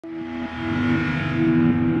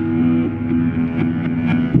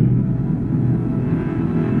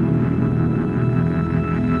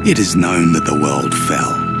It is known that the world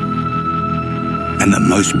fell, and that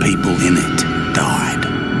most people in it died.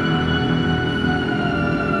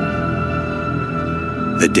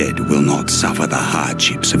 The dead will not suffer the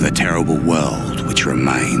hardships of the terrible world which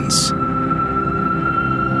remains.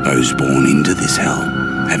 Those born into this hell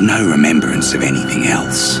have no remembrance of anything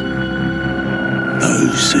else.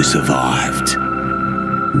 Those who survived,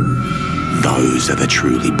 those are the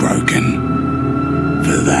truly broken,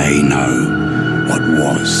 for they know what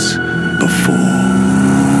was before.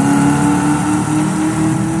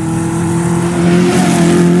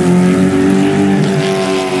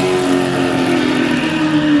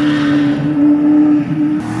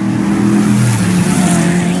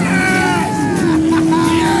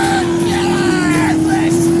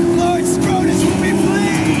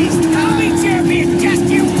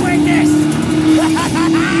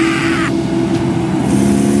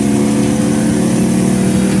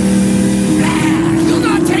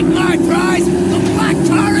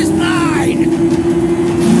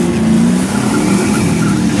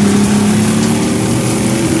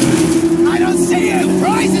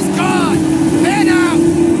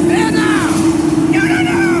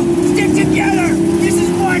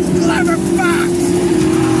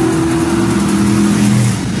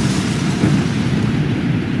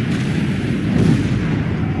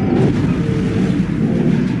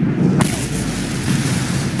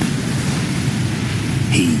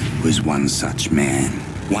 One such man,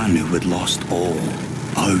 one who had lost all,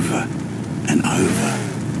 over and over,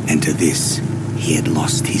 and to this he had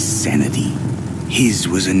lost his sanity. His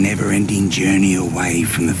was a never-ending journey away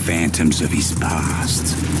from the phantoms of his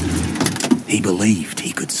past. He believed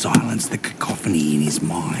he could silence the cacophony in his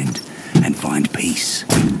mind and find peace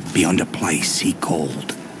beyond a place he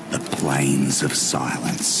called the Plains of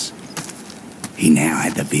Silence. He now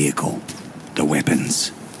had the vehicle, the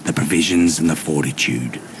weapons, the provisions and the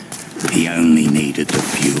fortitude. He only needed the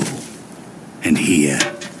fuel. And here,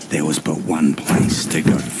 there was but one place to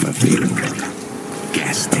go for fuel.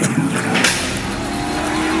 Gastown.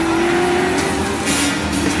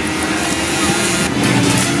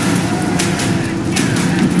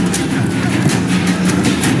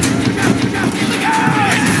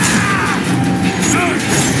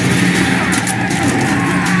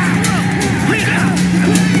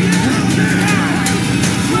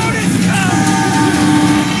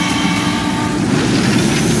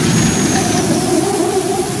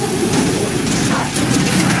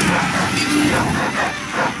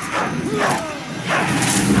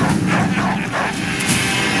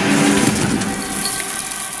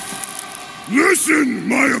 Listen,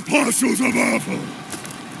 my apostles of Awful!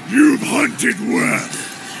 You've hunted well.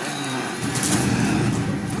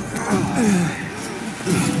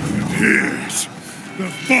 And here's the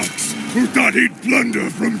fox who thought he'd plunder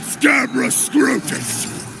from Scabra Scrotus.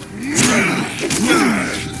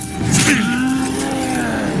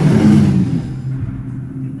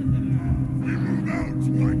 We move out,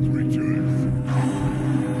 my creatures.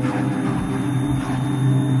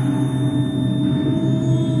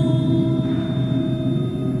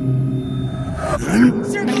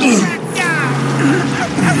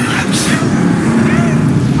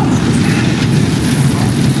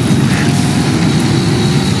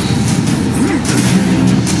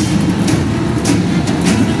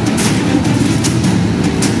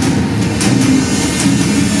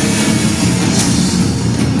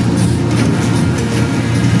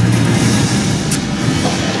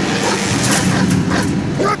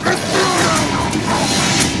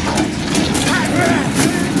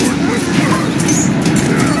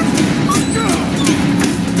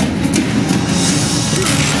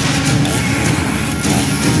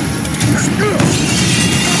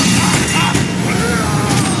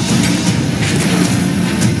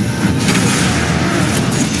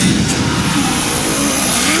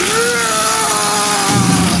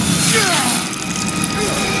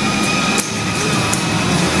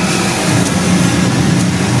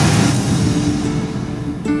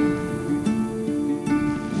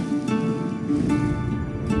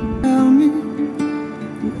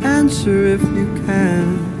 Answer if you can.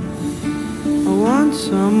 I want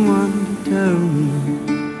someone to tell me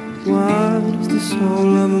what's the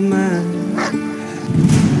soul of a man.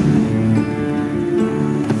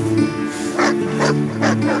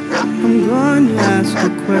 I'm going to ask a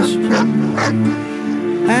question.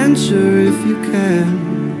 Answer if you can.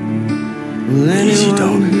 Will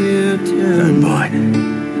anyone here tell me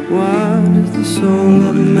what is the soul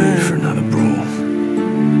of a man? For another brawl.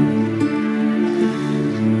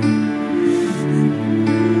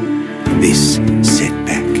 This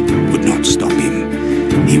setback would not stop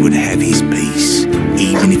him. He would have his peace,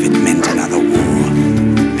 even if it meant another war.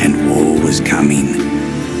 And was coming,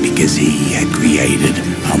 because he had created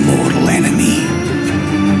a mortal enemy.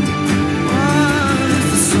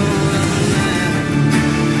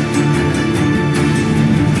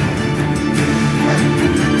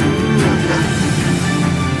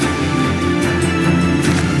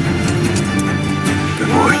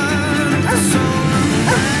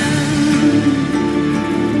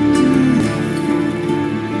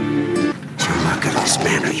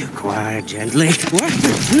 Quiet, gently. What?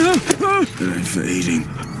 No! It ain't for eating.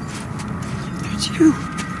 It's you.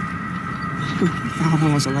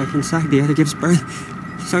 Oh, was a life inside the other gives birth.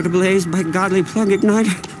 So to blaze by godly plug ignite.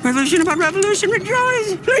 Revolution about revolution,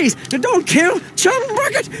 rejoice! Please, don't kill Chum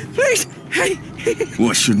Bucket! Please! Hey!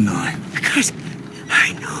 Why shouldn't I? Because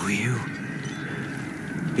I know you.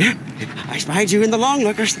 Yeah, I spied you in the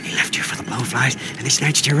longlookers. They left you for the blowflies, and they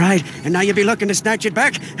snatched your ride, and now you'll be looking to snatch it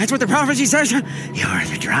back. That's what the prophecy says. You're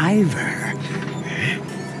the driver.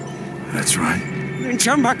 That's right. And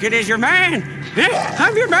Chumbucket is your man. Yeah,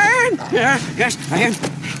 I'm your man. Yeah, yes, I am.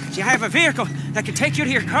 See, I have a vehicle that can take you to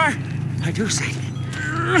your car. I do, Saint.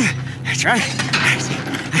 That's right.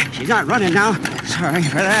 She's not running now. Sorry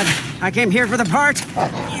for that. I came here for the parts.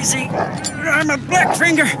 You see, I'm a black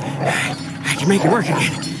finger. I can make it work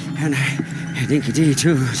again. And I think Dinky D,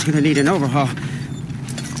 too, is going to need an overhaul.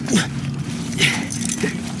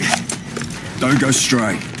 Don't go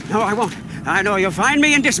stray. No, I won't. I know you'll find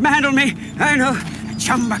me and dismantle me. I know.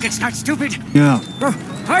 Chumbucket's not stupid. Yeah. Oh,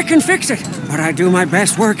 I can fix it, but I do my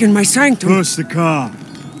best work in my sanctum. Push the car.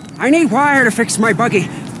 I need wire to fix my buggy.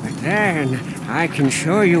 But then I can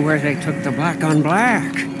show you where they took the black on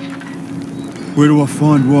black. Where do I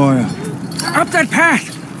find wire? Up that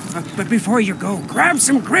path. But before you go, grab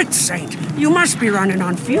some grit, Saint. You must be running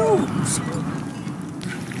on fumes.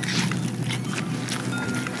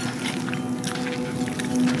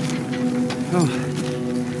 Oh,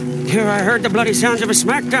 here I heard the bloody sounds of a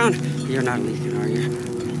smackdown. You're not leaking, are you?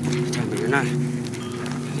 Tell me you're not leaking.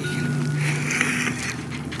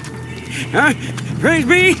 Huh? Praise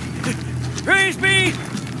be! Praise be!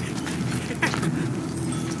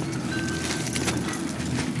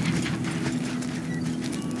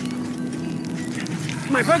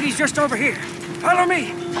 My buggy's just over here. Follow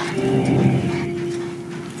me.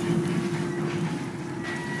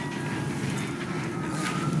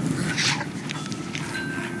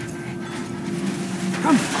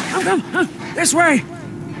 Come. This way.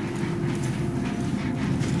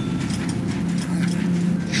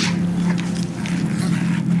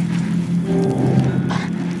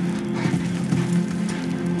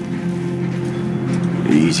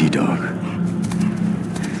 Easy, dog.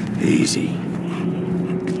 Easy.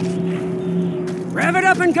 Rev it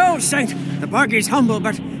up and go, Saint. The buggy's humble,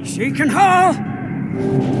 but she can haul.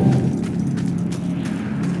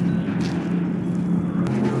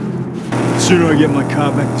 The sooner I get my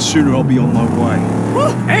car back, the sooner I'll be on my way.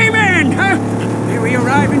 Woo, amen! Huh? May we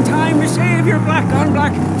arrive in time to save your black on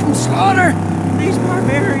black from slaughter. These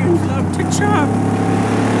barbarians love to chop.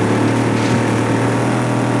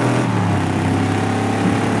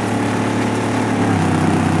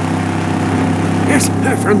 Yes,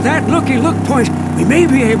 from that looky-look point, we may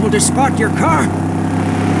be able to spot your car.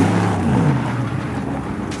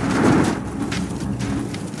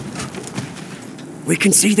 We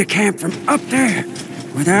can see the camp from up there,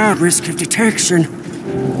 without risk of detection.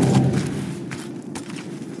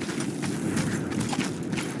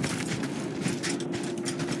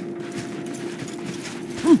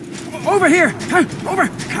 Over here! Over!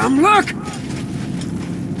 Come look!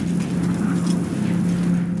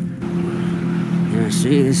 Yeah,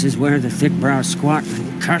 see, this is where the thick brow squat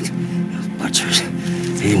and cut. Butchers,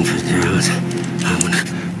 infidels.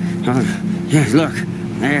 Oh, yeah, look,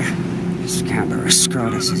 there. Scabrous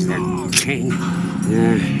Scrotus is their king.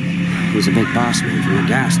 Yeah, he's a big boss man from the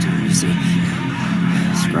gas town, you see.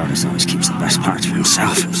 Scrotus always keeps the best parts for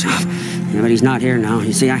himself. Yeah, but he's not here now.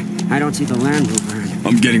 You see, I don't see the Land Rover.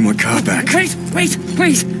 I'm getting my car back. Please.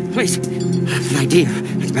 An idea.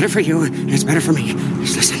 It's better for you, and it's better for me.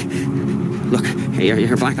 Just listen. Look,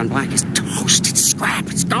 your black on black is toast. It's scrap.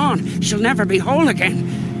 It's gone. She'll never be whole again.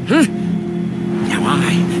 Huh? Now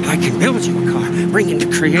I can build you a car, bring into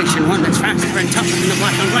creation one that's faster and tougher than the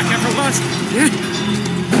black on black ever was. Yeah?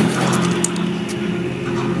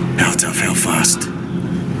 How tough, how fast?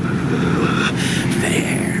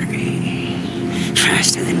 Very.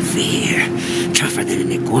 Faster than fear. Tougher than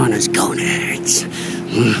an iguana's gonads.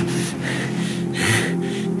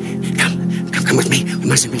 Come with me. We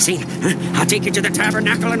mustn't be seen. Huh? I'll take you to the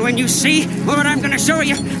tabernacle, and when you see what I'm going to show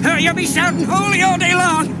you, you'll be shouting holy all day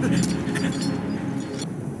long.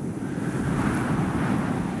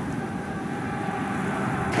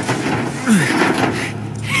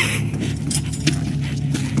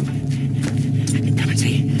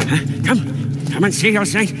 Come and see, O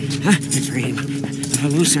saint. A dream, a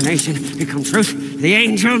hallucination, become truth. The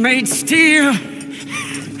angel made steel.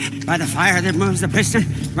 By the fire that moves the piston,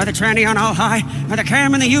 by the tranny on all high, by the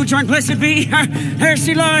cam and the U-joint, blessed be. There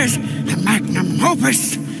she lies, the magnum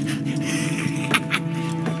opus.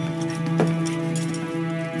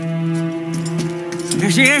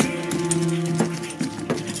 There she is.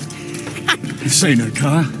 This ain't her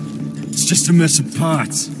car. It's just a mess of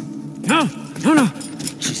parts. No.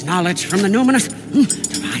 She's knowledge from the numinous,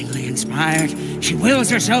 divinely inspired. She wills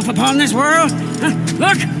herself upon this world.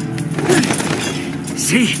 Look!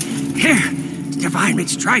 See, here, divine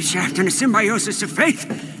meets tri-shaft and a symbiosis of faith.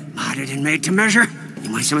 Modded and made to measure.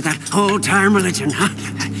 You want some of that old-time religion, huh?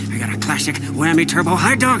 I got a classic whammy turbo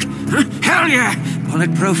high dog. Huh? Hell yeah!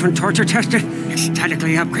 Bulletproof and torture tested.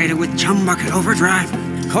 Ecstatically upgraded with chum bucket overdrive.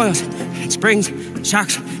 Coils and springs,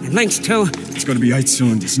 shocks and links too. It's gonna be 8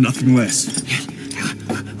 cylinders, nothing less.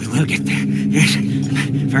 We will get there, yes.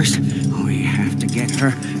 First, we have to get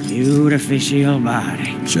her beautificial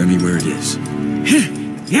body. Show me where it is.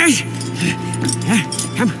 Yes?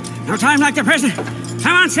 Come, no time like the present.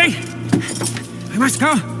 Come on, Saint. We must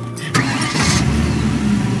go.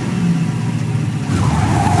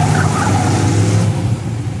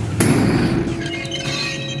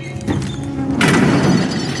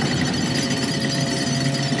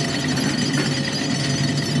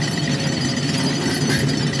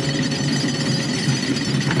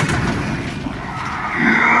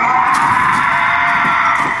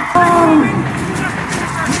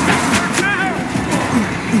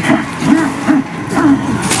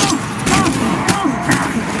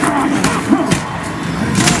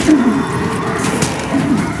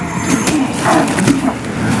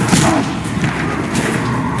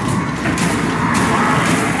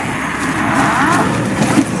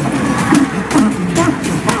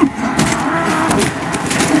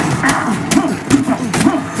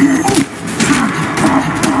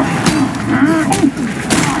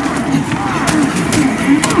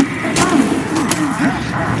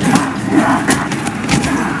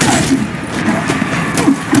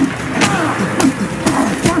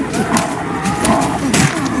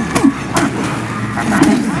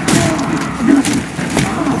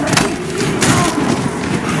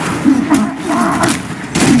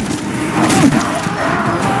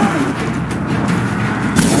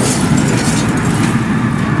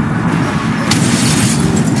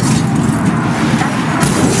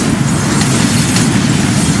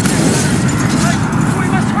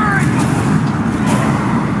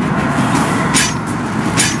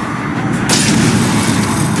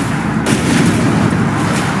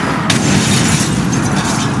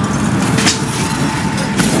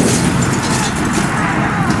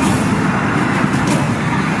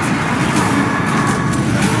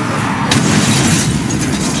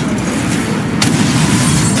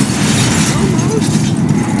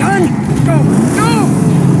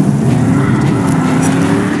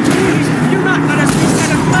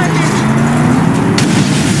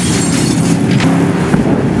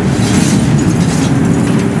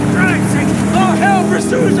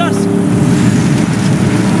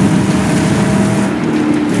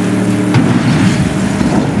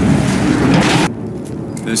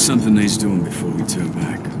 There's something needs doing before we turn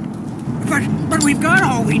back. But we've got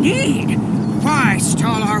all we need. Why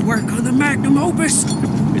stall our work on the magnum opus?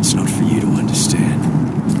 It's not for you to understand.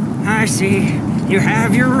 I see. You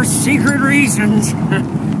have your secret reasons.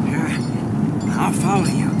 I'll follow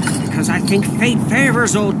you, because I think fate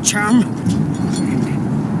favors old chum. And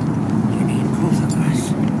you need both of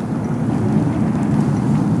us.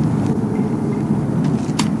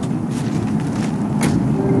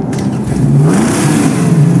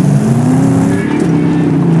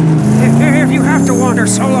 If you have to wander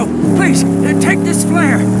solo, please, take this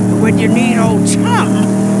flare. When you need old chum,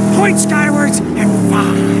 point skywards and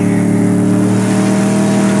fire.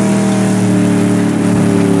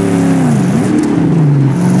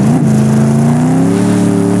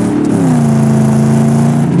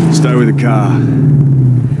 Stay with the car.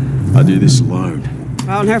 I do this alone.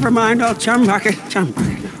 Well, never mind old chum bucket.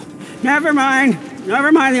 Never mind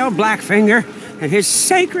the old black finger and his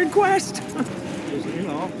sacred quest. His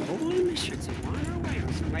little holy missions of wander away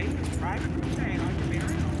on some lady who's private crusade on the mirror.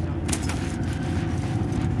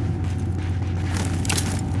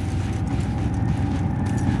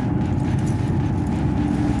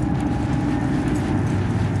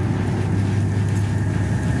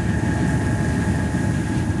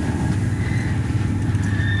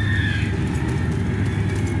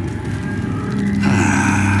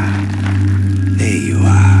 There you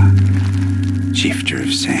are. Shifter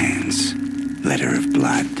of sands, letter of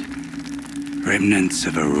blood. remnants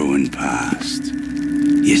of a ruined past.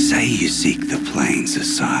 You say you seek the plains of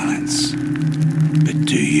silence, but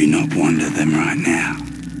do you not wander them right now?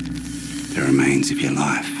 The remains of your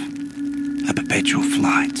life, a perpetual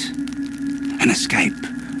flight, an escape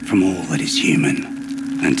from all that is human,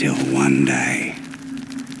 until one day,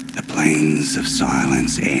 the plains of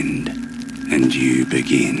silence end, and you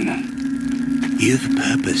begin. You've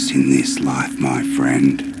purpose in this life, my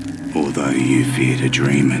friend, although you fear to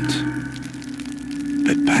dream it.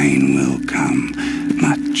 But pain will come,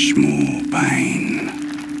 much more pain,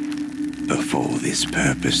 before this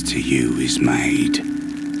purpose to you is made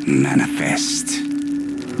manifest.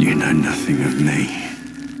 You know nothing of me.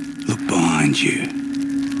 Look behind you,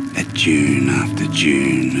 at dune after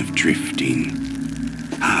dune of drifting,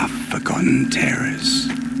 half-forgotten terrors.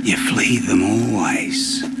 You flee them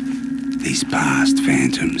always, these past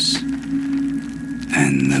phantoms,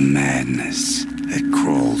 and the madness that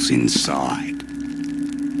crawls inside.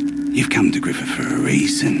 You've come to Griffith for a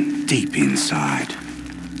reason, deep inside,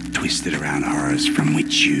 twisted around horrors from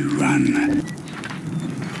which you run.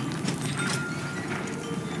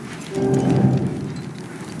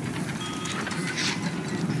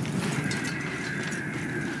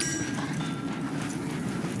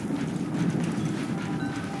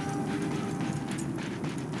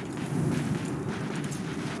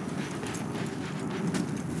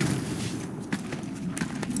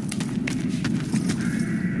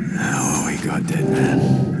 Got dead man.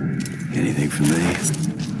 Anything for me?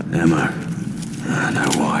 Ammo. No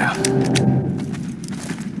wire.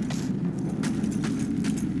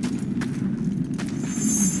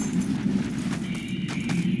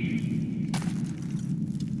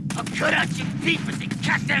 I'll cut out your peepers and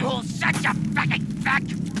cast that whole such a fucking fuck!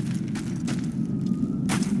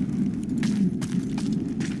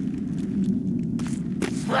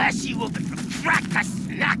 Slash you open from crack to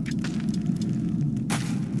snack!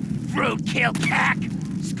 Roadkill cack!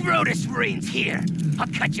 Scrotus Marines here! I'll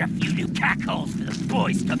cut you a few new cack holes for the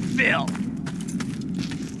boys to fill!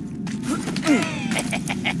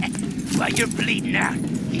 While you're bleeding out,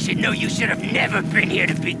 you should know you should have never been here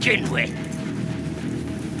to begin with!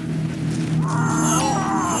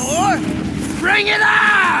 Or bring it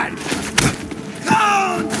on!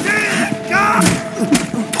 Go, Dick! Go!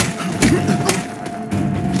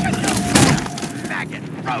 Maggot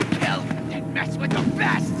roadkill! Didn't mess with the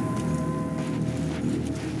best!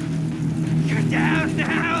 You're down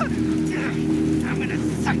now! I'm gonna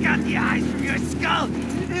suck out the eyes from your skull,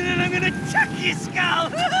 and then I'm gonna chuck your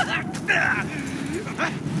skull!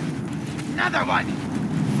 Another one!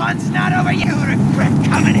 Fun's not over you! Regret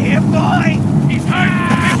coming here, boy! He's hurt!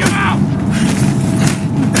 Take him out!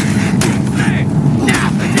 Hey! Now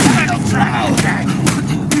for the little trouble!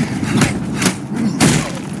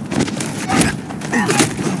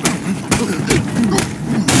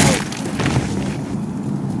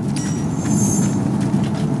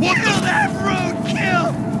 Kill that roadkill!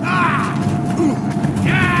 Ah!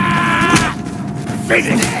 Ah!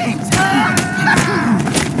 Finish!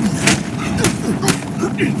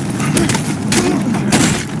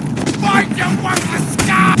 Why do you want to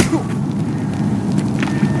stop?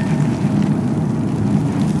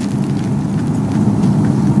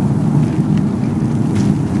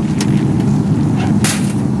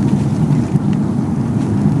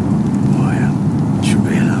 Wire. Should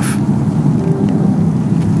be enough.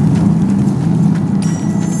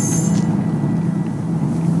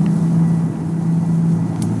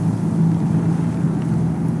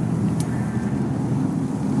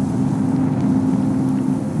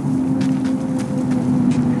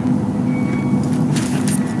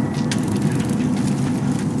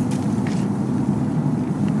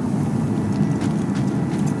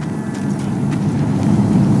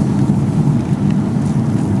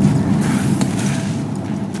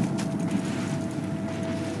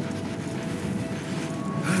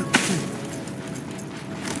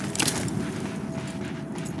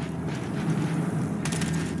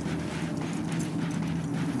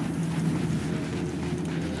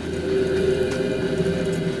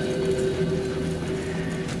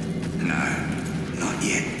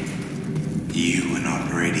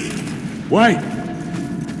 Wait!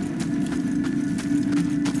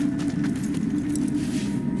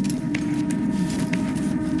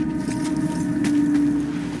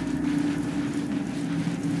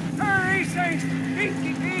 Hurry, Saint!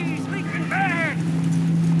 He's leaking bad!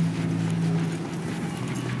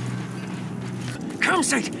 Come,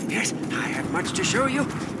 Saint! Yes, I have much to show you.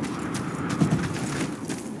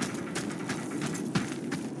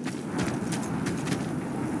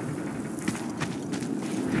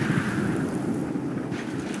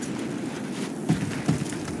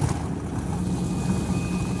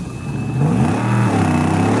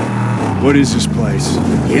 What is this place?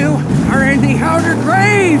 You are in the outer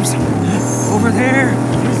graves! Over there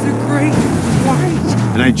is the Great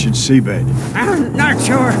White. An ancient seabed. I'm not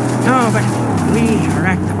sure, no, but we are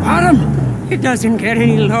at the bottom. It doesn't get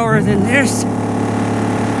any lower than this.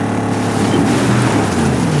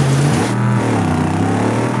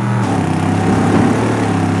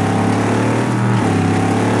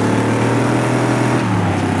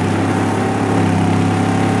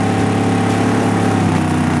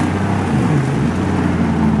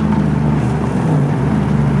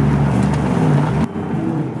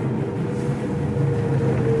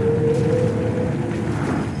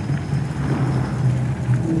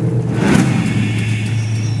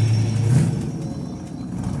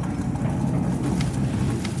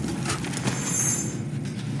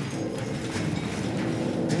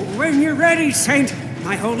 When you're ready, Saint,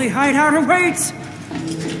 my holy hideout awaits!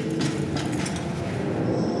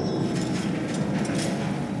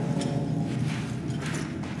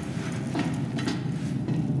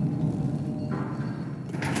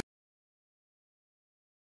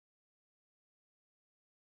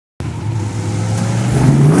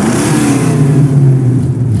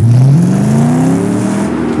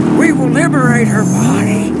 We will liberate her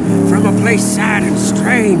body from a place sad and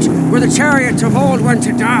strange, where the chariots of old went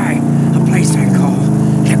to die. A place I call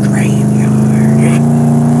the graveyard.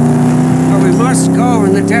 But we must go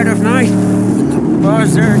in the dead of night, when the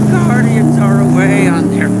buzzard guardians are away on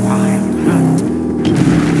their wild hunt.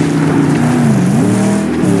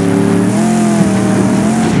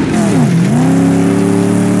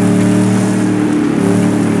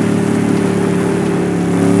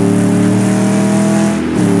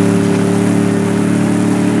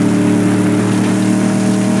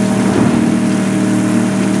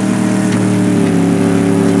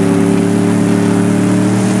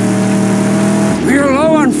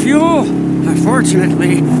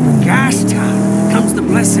 Unfortunately, with Gastown comes the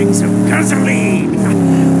blessings of gasoline.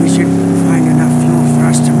 We should find enough fuel for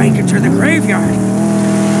us to make it to the graveyard.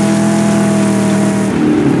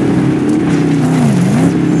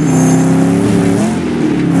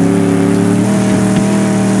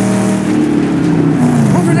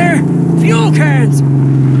 Over there! Fuel cans!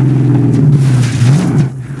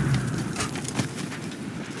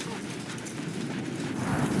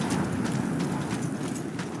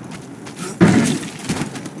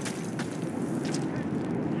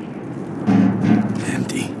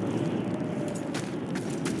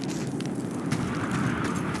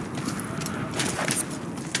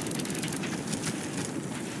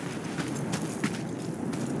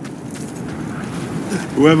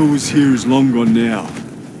 Whoever was here is long gone now,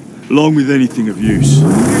 along with anything of use.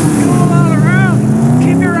 There's fuel all around.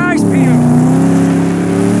 Keep your eyes peeled.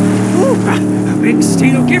 Ooh, a big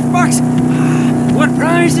steel gift box. What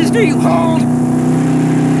prizes do you hold?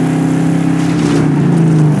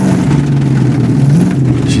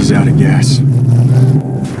 She's out of gas.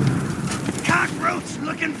 Cockroach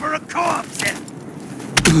looking for a corpse.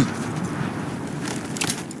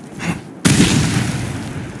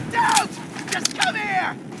 Don't! Just come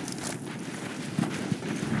here!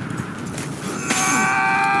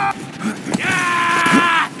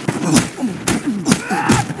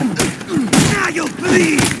 Now you'll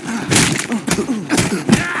bleed!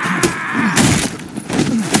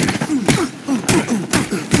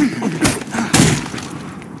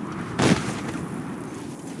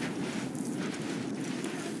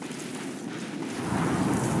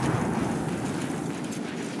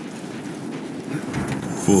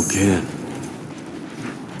 Full can.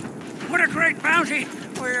 What a great bounty!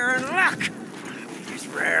 We're in luck! With this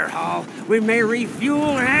rare haul, we may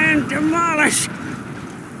refuel and demolish!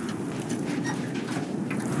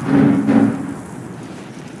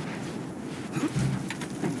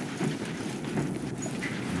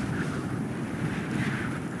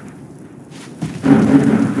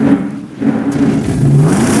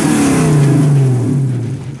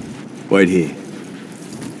 Wait here.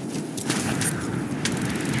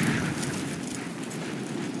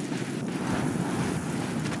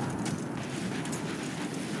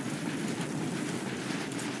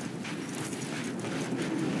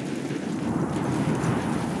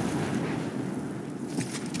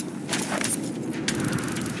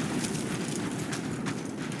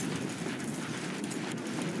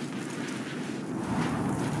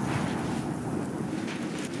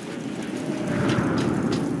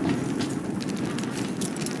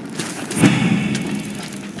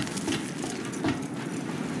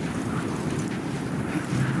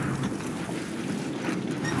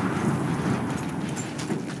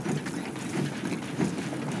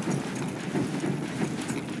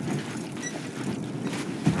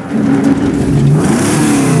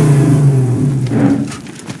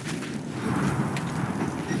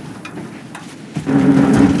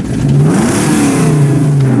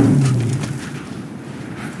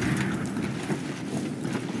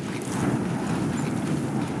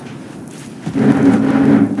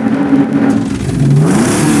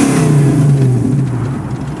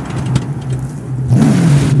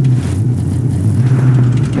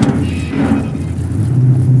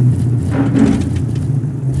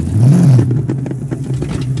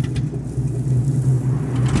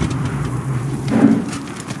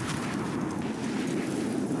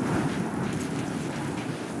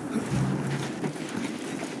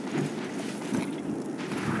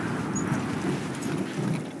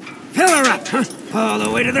 Fill her up, huh? All the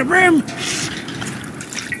way to the brim.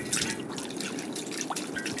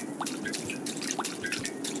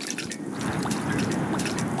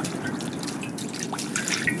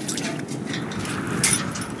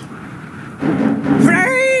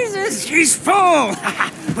 Praises, she's full.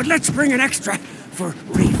 But let's bring an extra for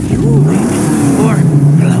refueling or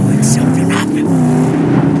blowing something up.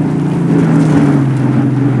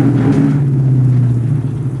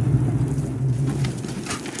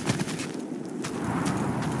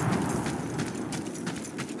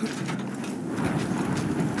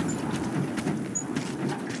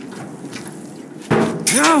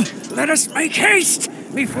 Now, let us make haste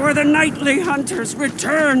before the nightly hunters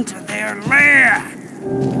return to their lair.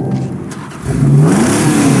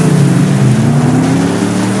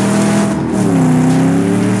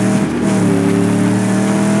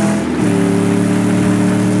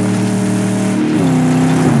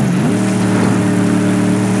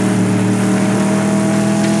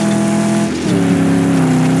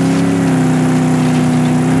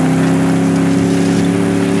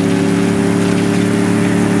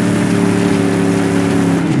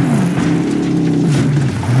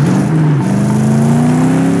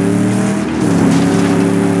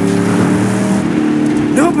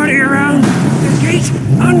 Nobody around. The gate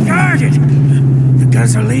unguarded. The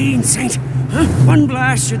gasoline, Saint. Huh? One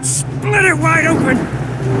blast should split it wide open.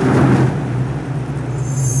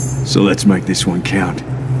 So let's make this one count.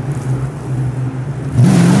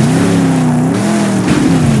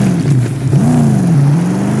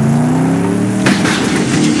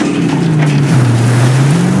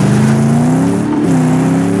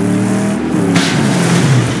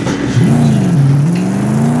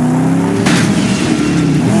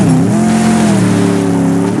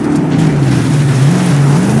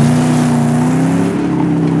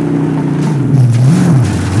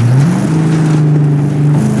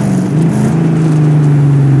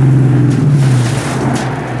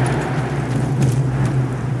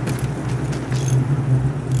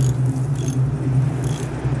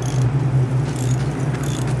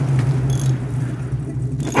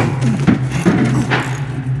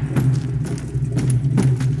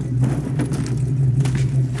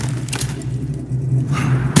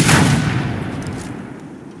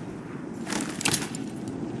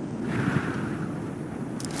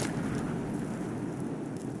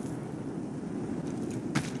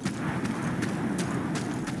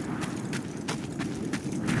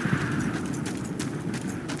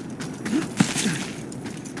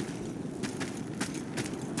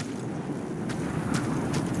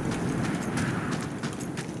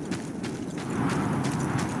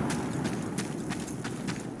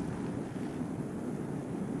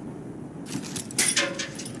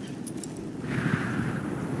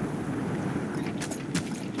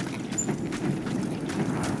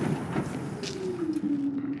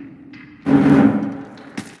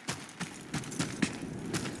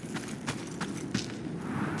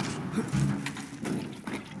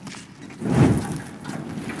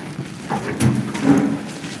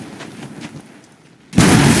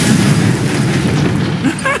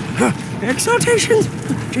 Exaltations!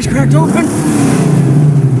 She's cracked open.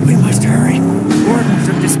 We must hurry. Wardens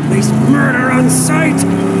of displaced murder on sight.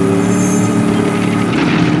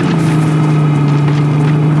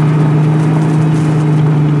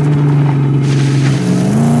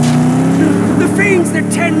 The fiends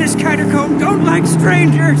that tend this catacomb don't like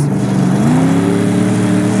strangers.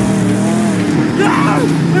 No!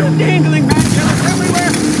 Dangling man killers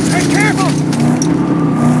everywhere! Be careful!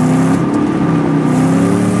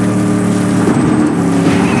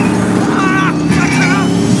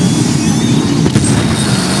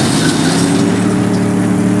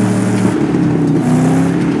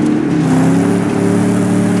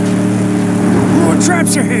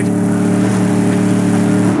 Traps ahead!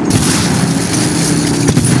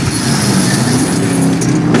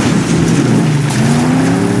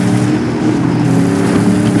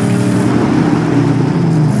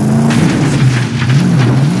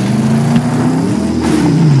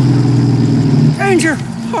 Danger!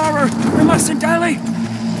 Horror! We mustn't dally!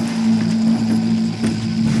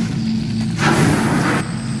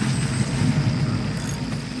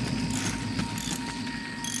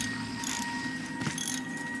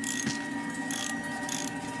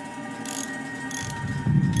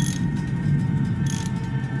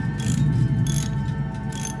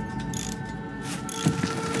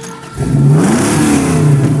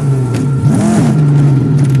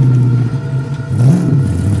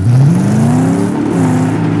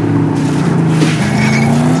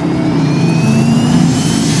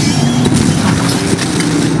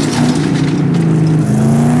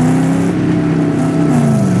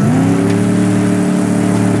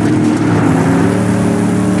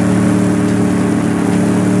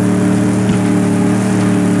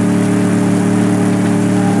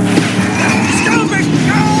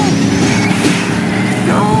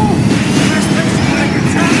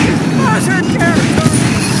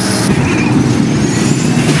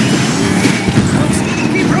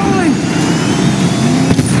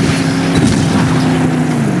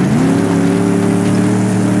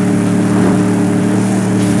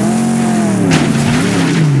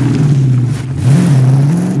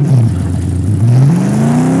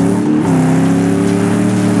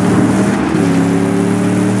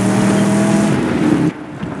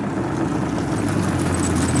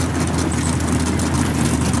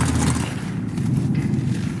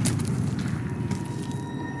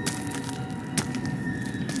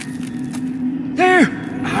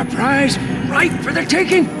 prize ripe for the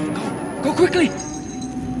taking. Go quickly.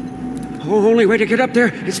 The only way to get up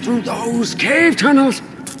there is through those cave tunnels.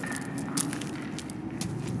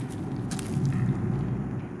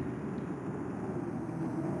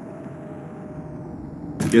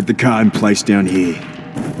 Get the car in place down here.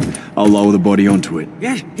 I'll lower the body onto it.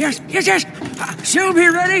 Yes. She'll be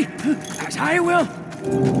ready, as I will.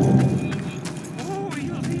 Oh,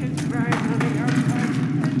 you'll be inscribed on the outside.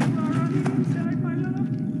 You are on the inside, my love.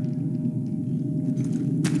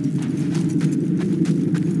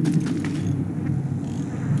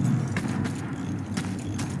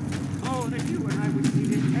 Oh, that you and I would see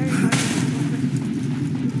this day.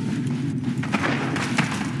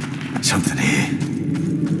 Something here.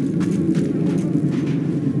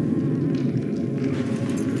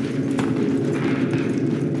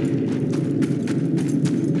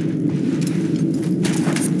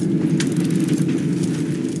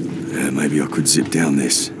 Maybe I could zip down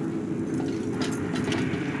this.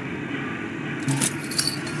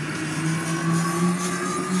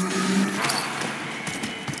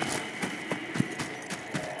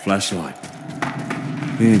 Flashlight.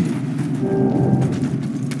 Handy.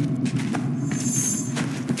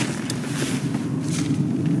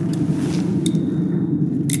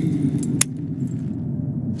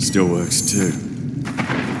 Still works too.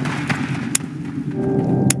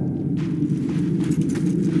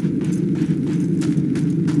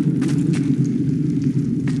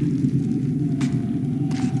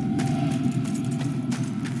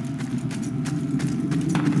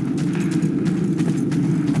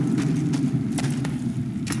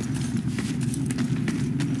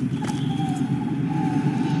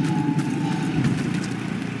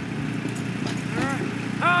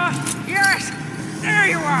 Yes! There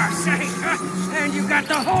you are, safe! And you've got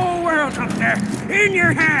the whole world up there, in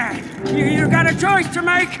your hand! You got a choice to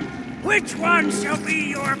make! Which one shall be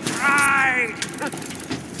your pride?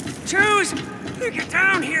 Choose! Get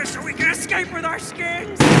down here so we can escape with our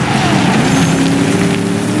skins!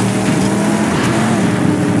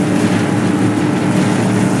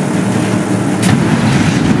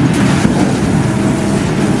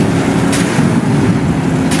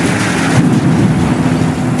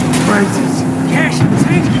 Yes,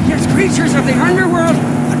 Saint, yes, creatures of the underworld.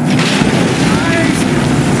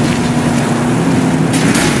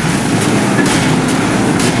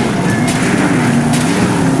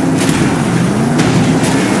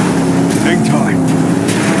 Hang tight.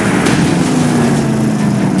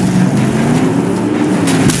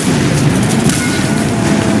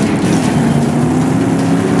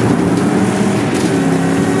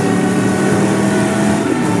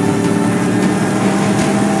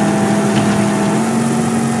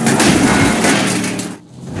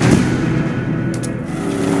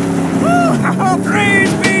 Oh,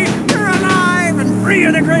 praise be! You're alive and free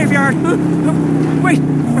of the graveyard! Wait,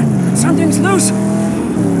 something's loose!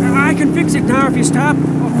 I can fix it now if you stop,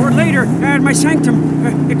 or later at my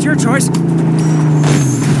sanctum. It's your choice.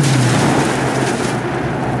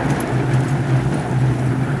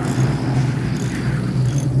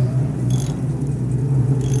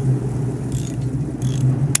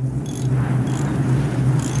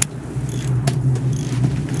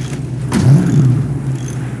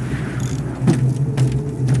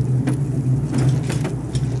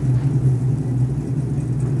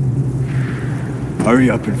 Hurry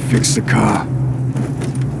up and fix the car.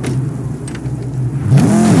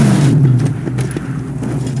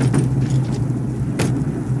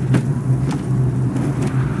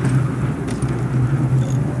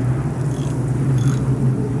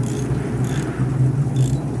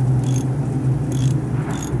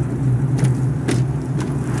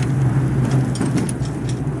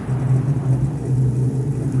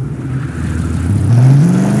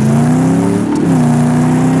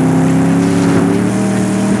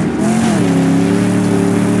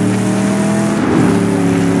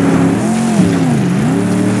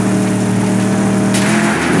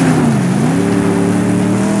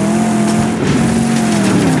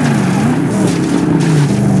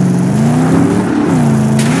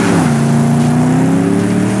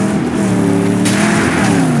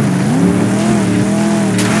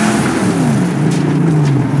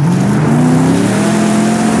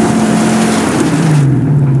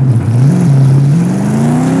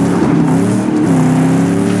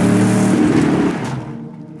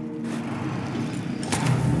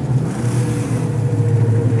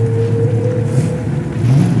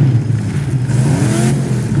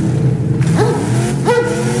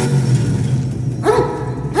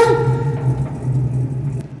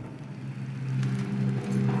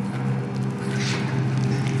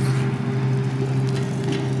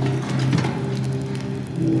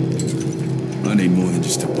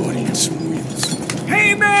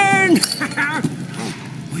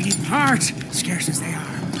 We need parts, scarce as they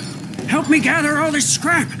are. Help me gather all this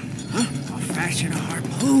scrap. Huh? I'll fashion a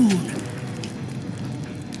harpoon.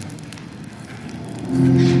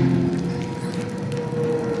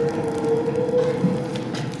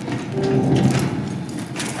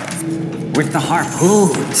 With the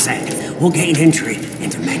harpoon set, we'll gain entry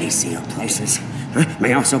into many sealed places.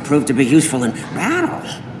 May also prove to be useful in battle.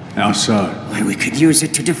 How so? Why, we could use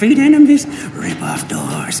it to defeat enemies, rip off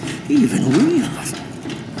doors, even wheels.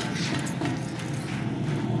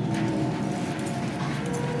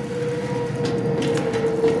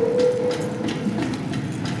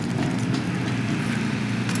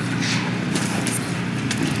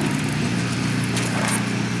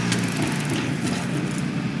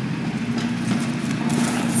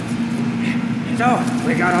 So,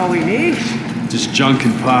 we got all we need? Just junk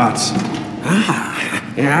and parts. Ah,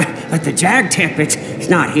 yeah, but the jag tip, it's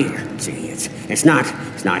not here. See, it's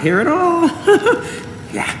not here at all.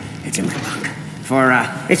 Yeah, it's in my bunk.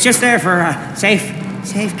 It's just there for,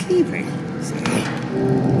 safekeeping. See?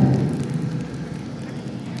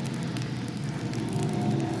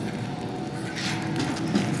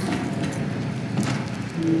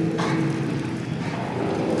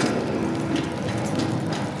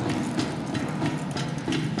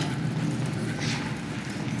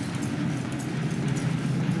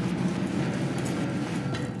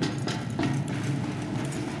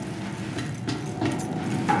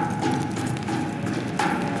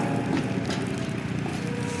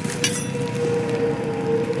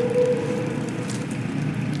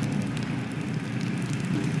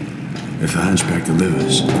 If the hunchback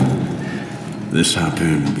delivers, this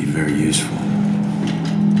harpoon will be very useful.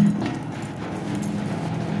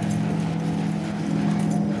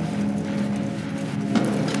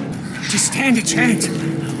 To stand a chance,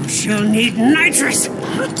 she'll need nitrous.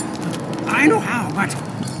 I know how, but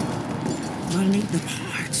we'll need the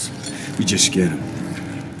parts. We just get them.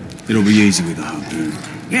 It'll be easy with the harpoon.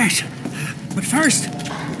 Yes, but first,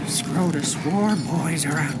 Scrotus war boys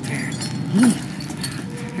are out there.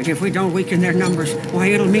 And if we don't weaken their numbers, why,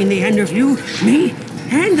 it'll mean the end of you, me,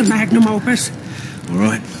 and the magnum opus. All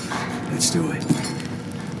right, let's do it.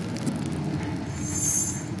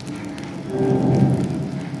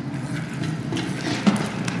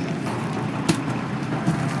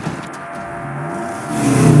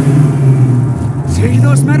 See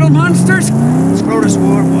those metal monsters? Scrotus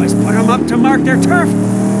war boys put them up to mark their turf.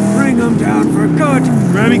 Bring them down for good.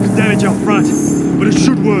 Ramming could damage our front, but it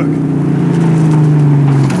should work.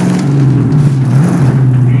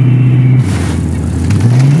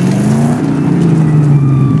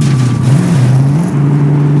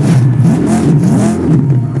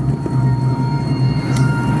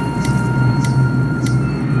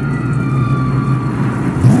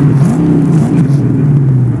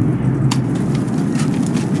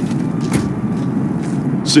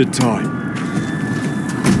 Sit tight.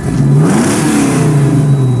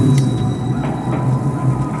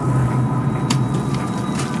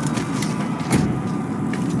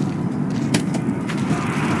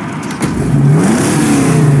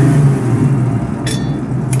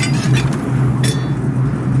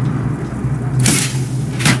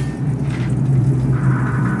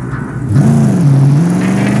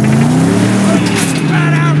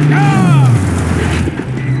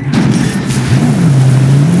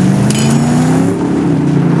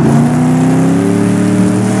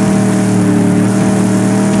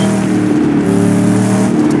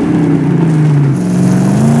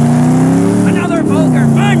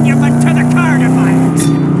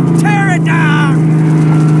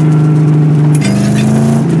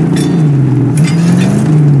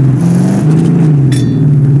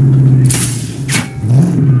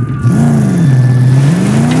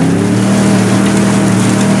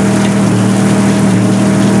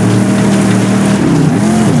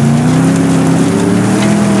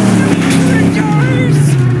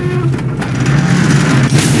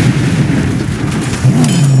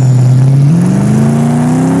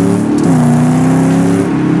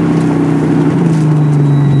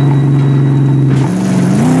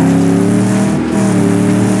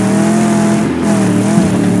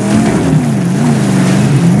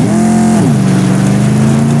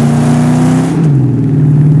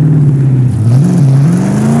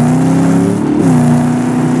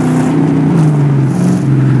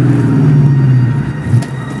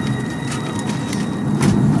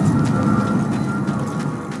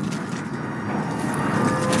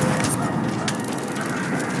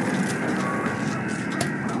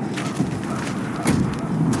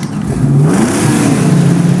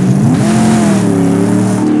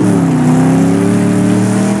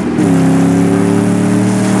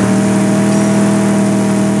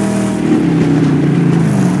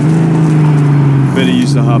 Better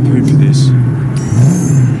use the harpoon for this.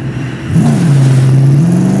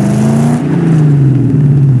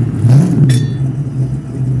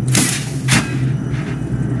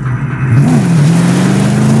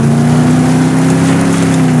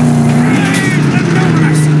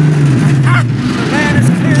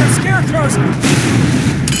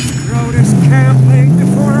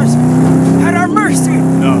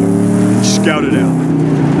 Scout it out.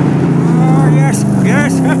 Oh, yes,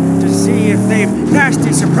 yes, to see if they've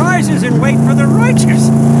nasty surprises and wait for the righteous.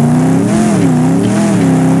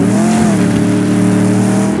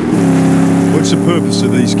 What's the purpose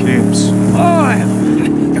of these camps? Oil.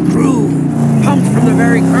 The crew, pumped from the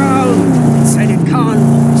very ground, sent in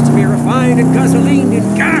convoys to be refined and gasolined in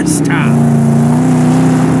Gastown.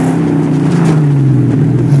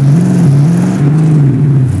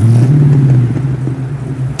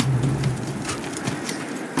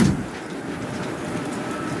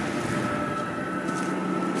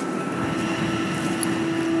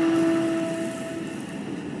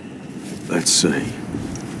 Let's see.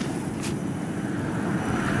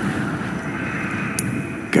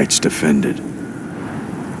 Gates defended.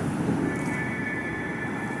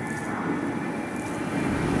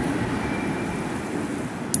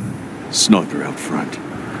 Sniper out front.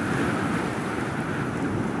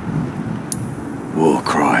 War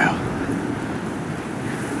crier.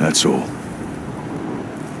 That's all.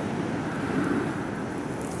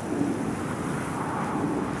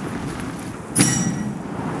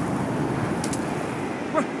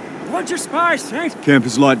 What's your spy, Saint? Camp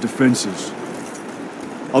is light defenses.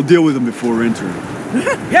 I'll deal with them before entering.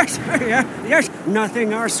 Yes, yes.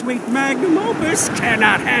 Nothing our sweet magnum opus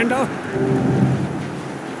cannot handle.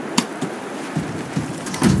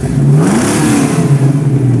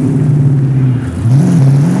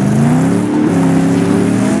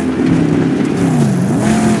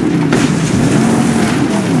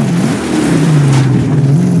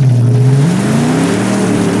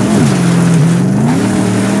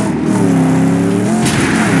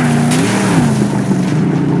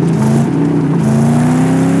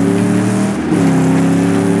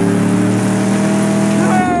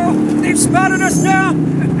 Spotted us now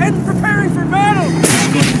and preparing for battle.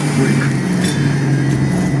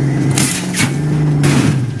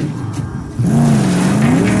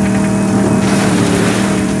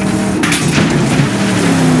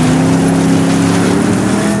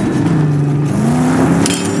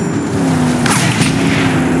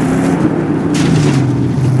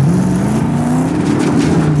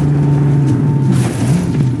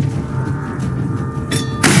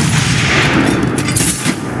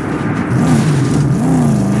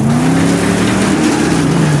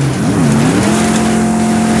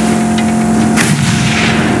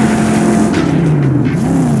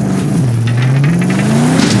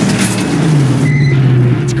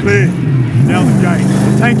 Now the gate.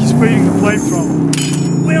 The tank is feeding the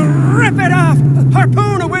flamethrower. We'll rip it off!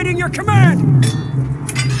 Harpoon awaiting your command!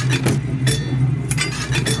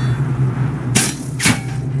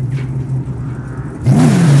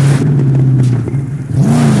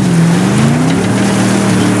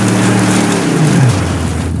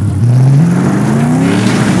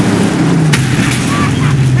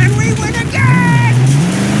 And we win again!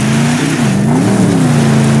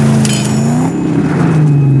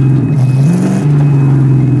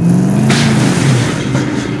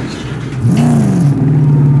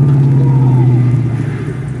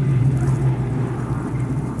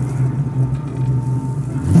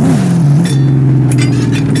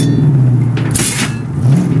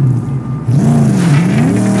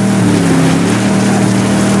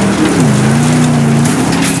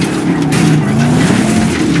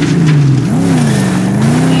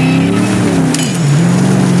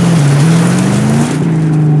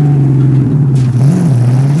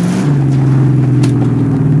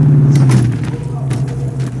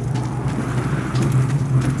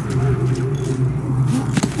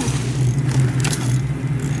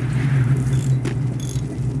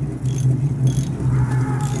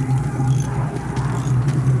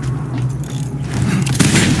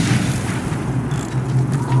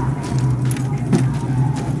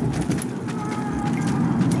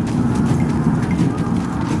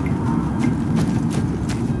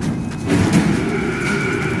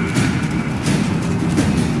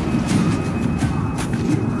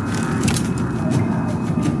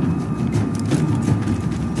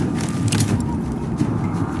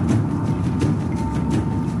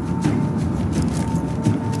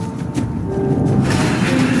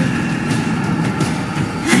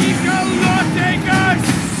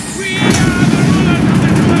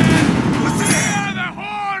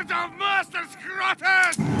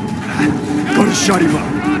 gotta shut him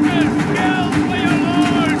up.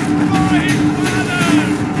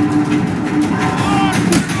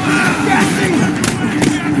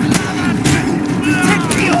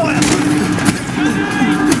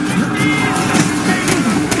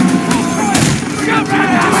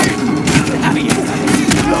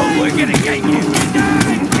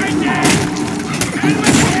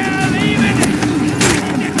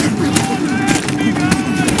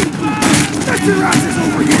 Your asses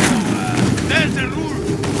over here! There's a rule.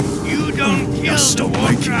 You don't kill the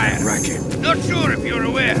war crier. Not sure if you're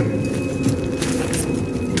aware.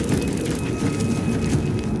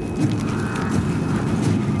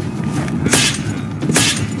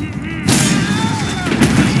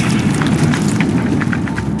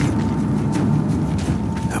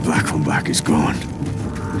 The black on black is gone.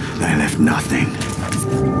 They left nothing.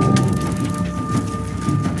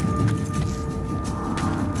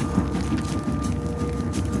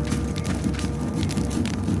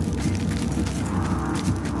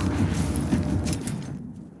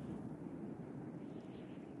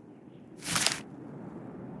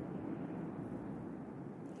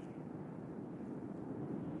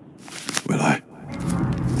 Will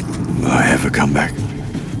I ever come back?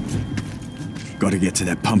 Gotta get to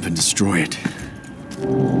that pump and destroy it.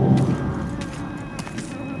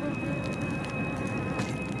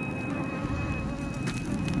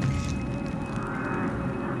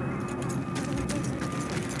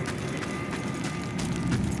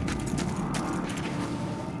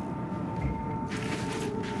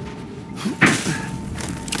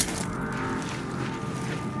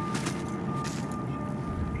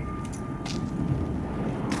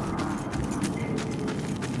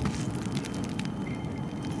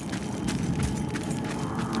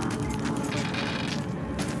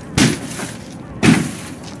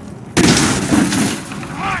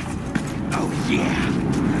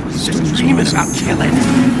 Just dreaming about killing.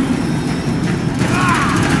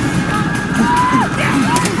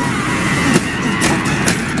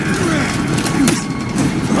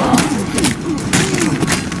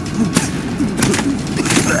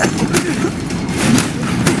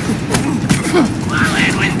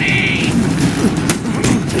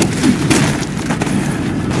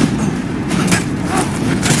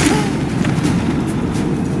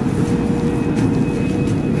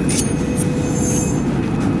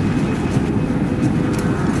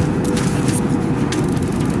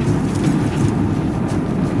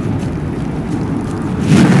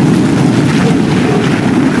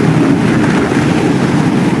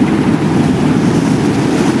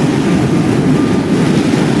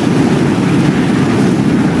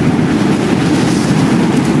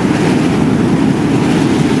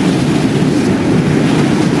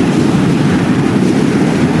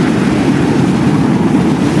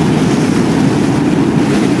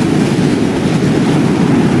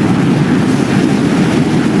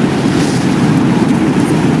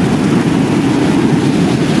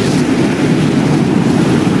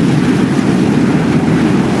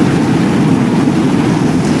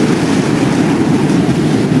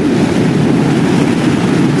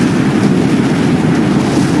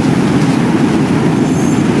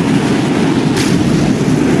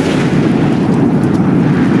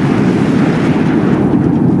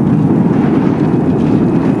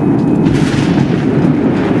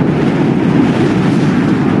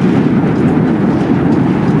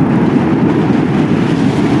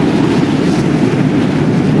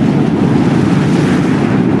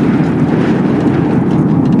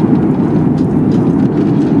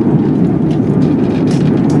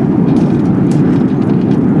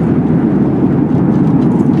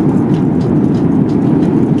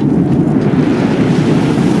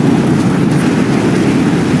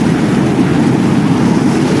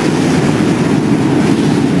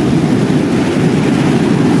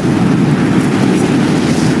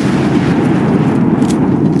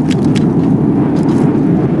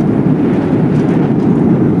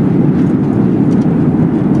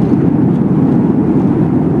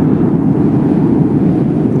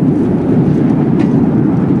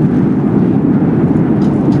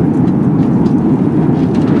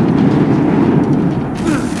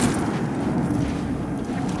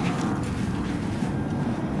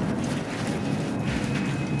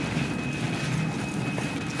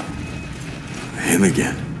 Him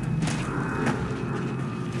again.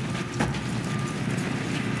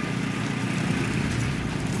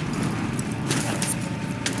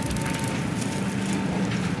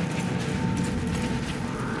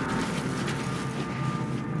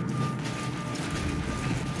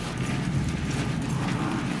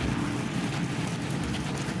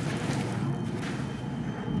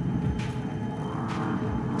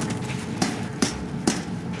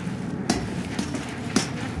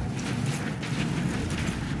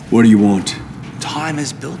 What do you want? Time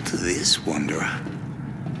is built to this, Wanderer.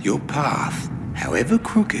 Your path, however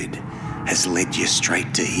crooked, has led you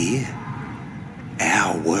straight to here.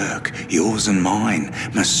 Our work, yours and mine,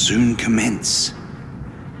 must soon commence.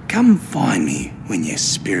 Come find me when your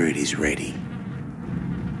spirit is ready.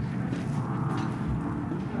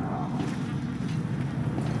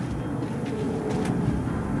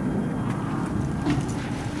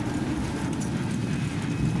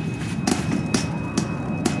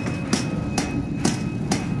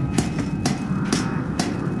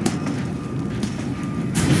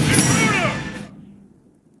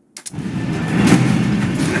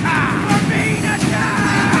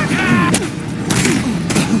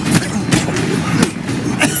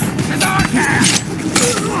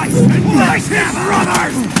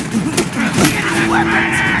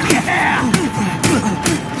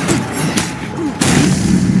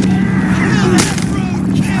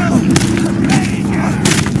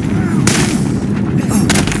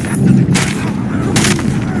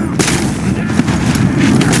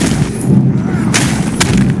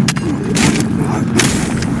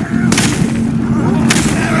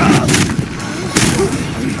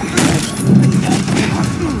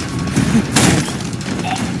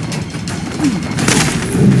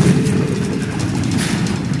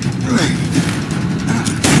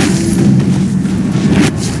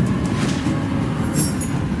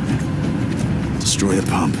 Destroy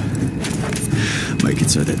the pump. Make it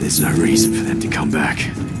so that there's no reason for them to come back.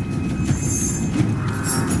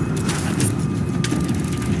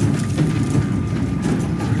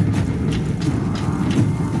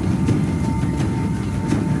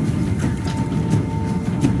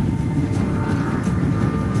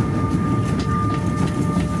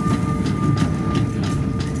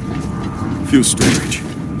 Fuel storage.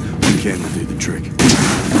 One can will do the trick.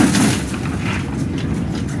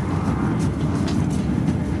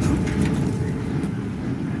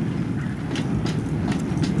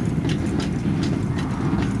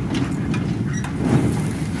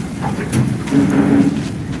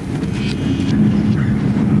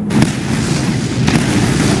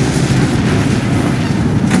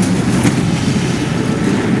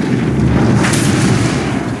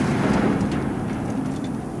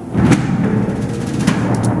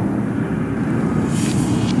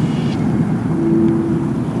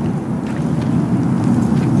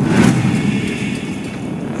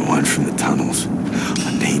 From the tunnels.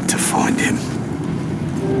 I need to find him.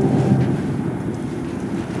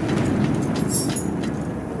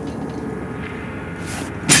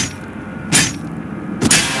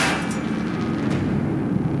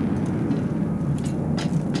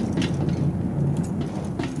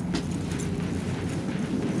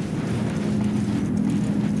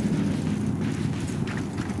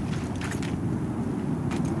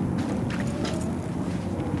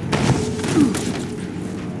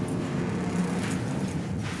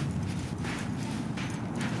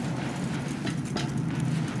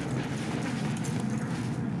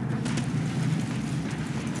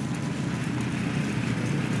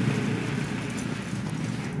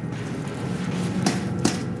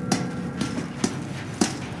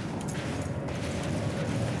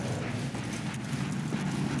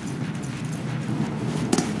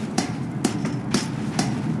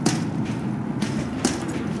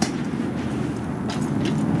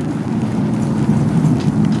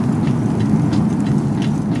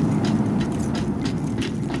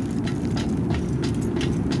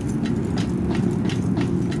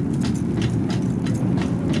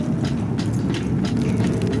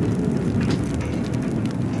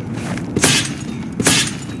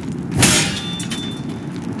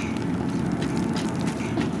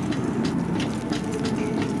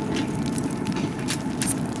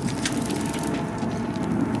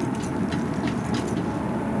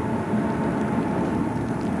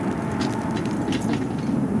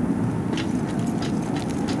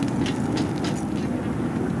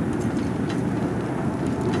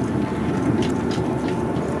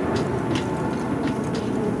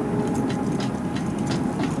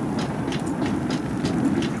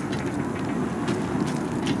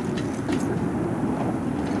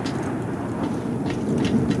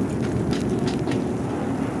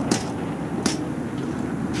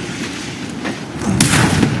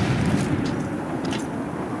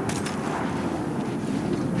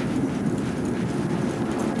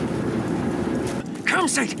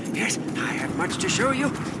 Saint. Yes, I have much to show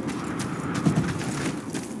you.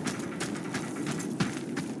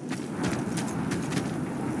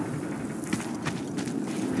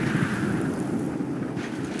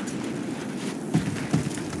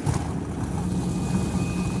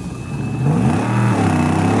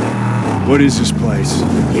 What is this place?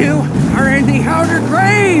 You are in the outer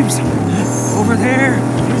graves! Over there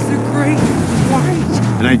is the Great White.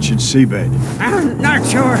 An ancient seabed. I'm not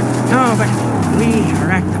sure. No, but we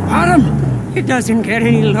are at the bottom. It doesn't get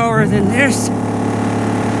any lower than this.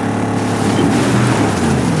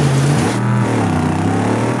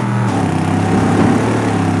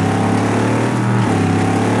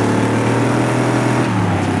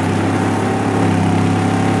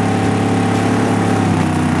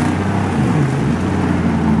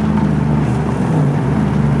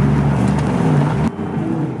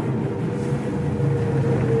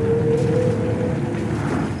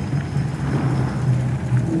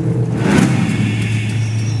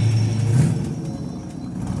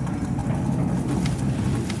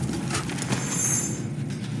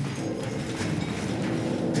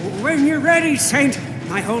 When you're ready, Saint,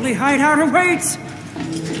 my holy hideout awaits!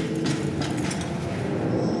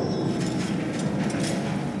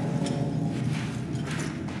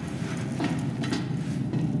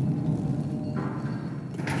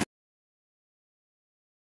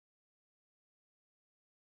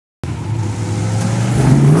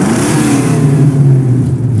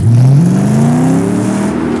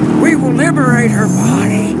 We will liberate her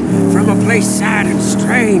body from a place sad and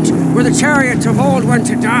strange, where the chariots of old went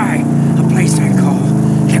to die. A place I call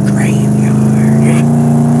the graveyard.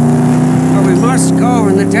 Where we must go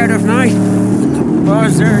in the dead of night, when the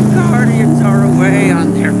buzzard guardians are away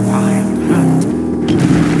on their wild hunt.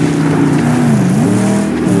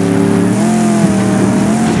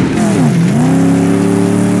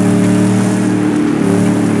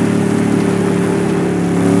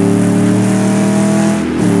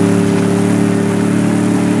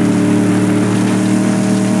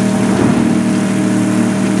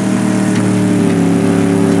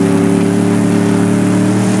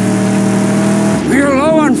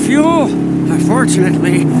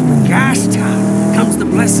 Unfortunately, with Gastown comes the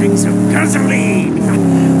blessings of gasoline.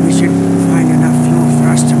 We should find enough fuel for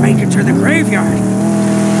us to make it to the graveyard.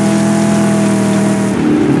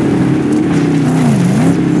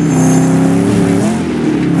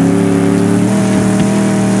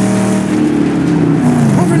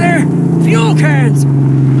 Over there! Fuel cans!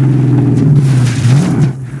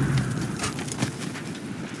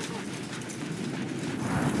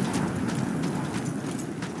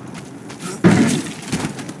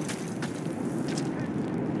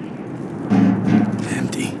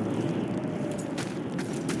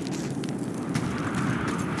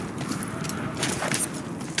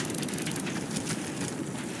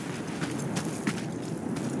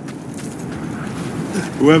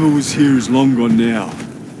 Whoever was here is long gone now,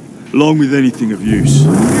 along with anything of use.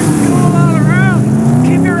 There's fuel all around.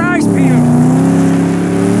 Keep your eyes peeled.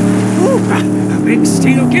 Ooh, a big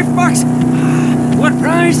steel gift box. What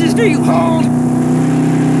prizes do you hold?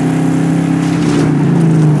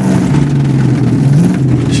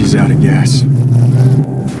 She's out of gas.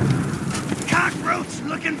 Cockroach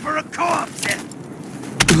looking for a corpse.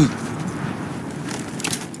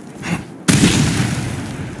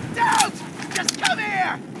 Don't! Just come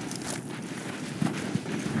here!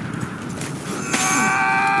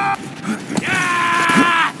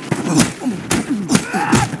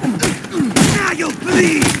 Now you'll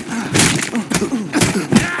bleed!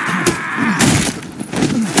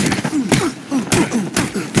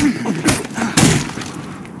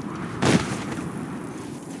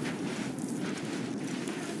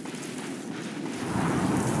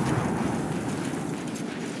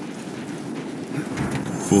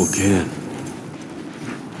 Full can.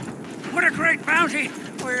 What a great bounty!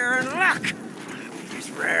 We're in luck! With this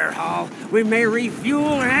rare haul, we may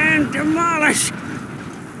refuel and demolish!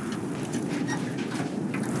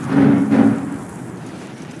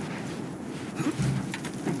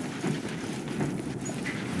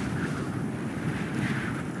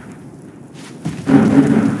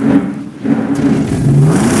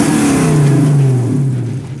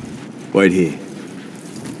 Wait here.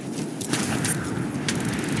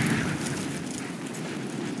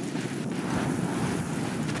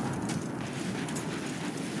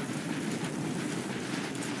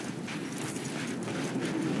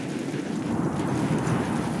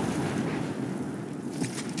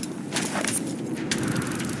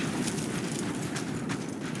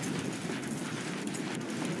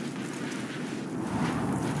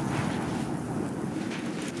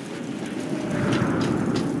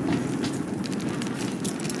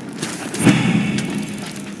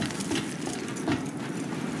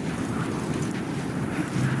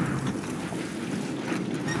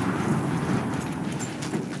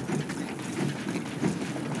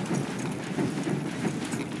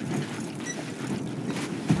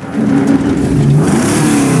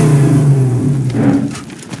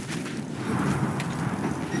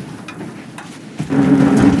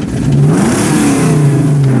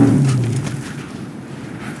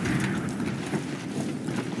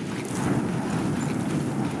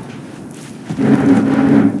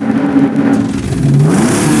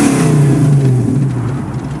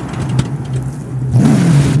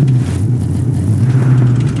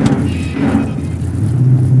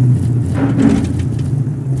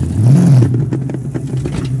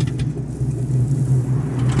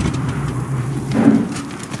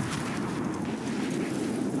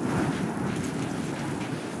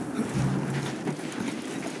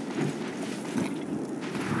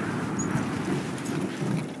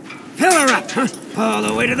 huh? All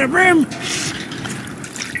the way to the brim.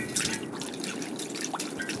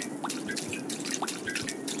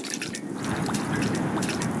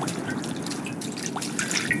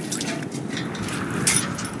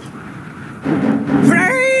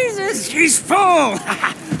 Praises, she's full.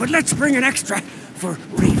 But let's bring an extra for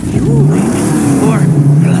refueling or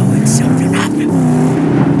blowing something up.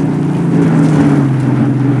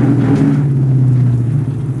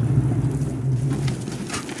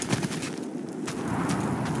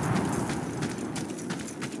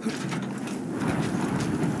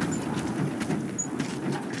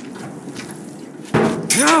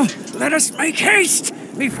 Now, let us make haste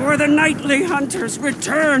before the nightly hunters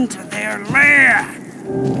return to their lair.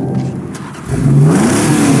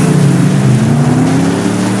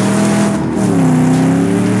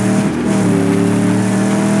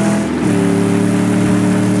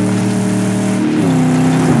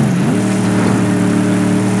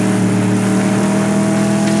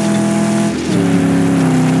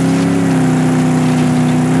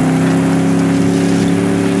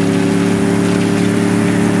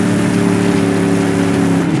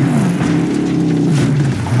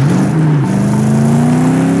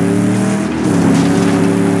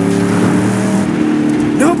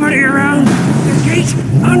 Nobody around. The gate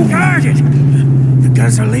unguarded. The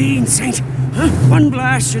gasoline, Saint. Huh? One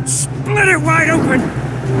blast should split it wide open.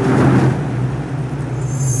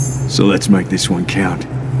 So let's make this one count.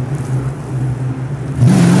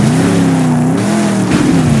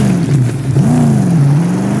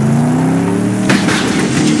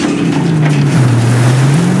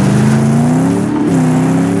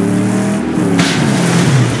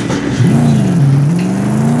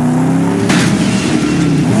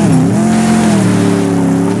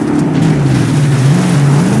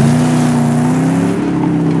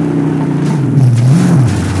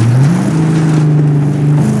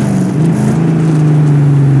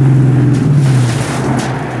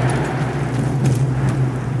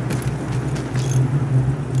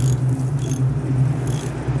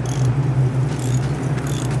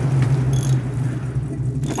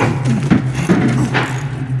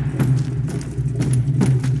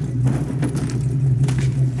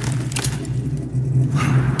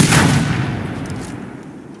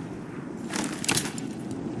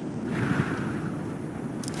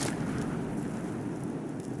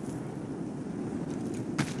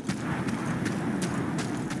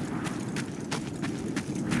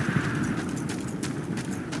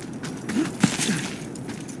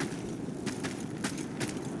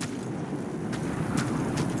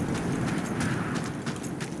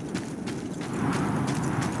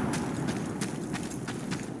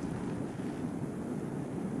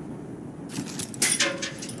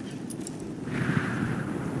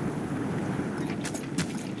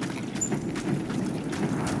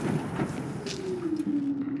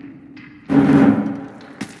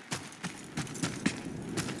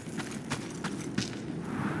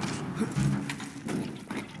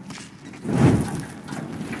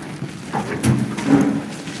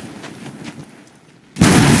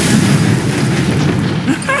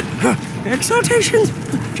 Exaltations!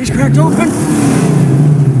 She's cracked open.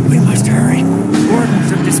 We must hurry. Wardens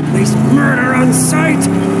have displaced murder on sight.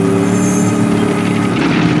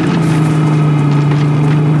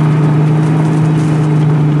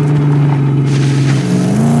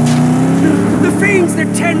 The fiends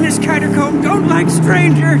that tend this catacomb don't like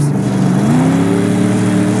strangers.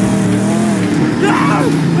 No!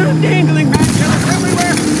 Dangling man killers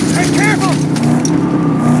everywhere! Be careful!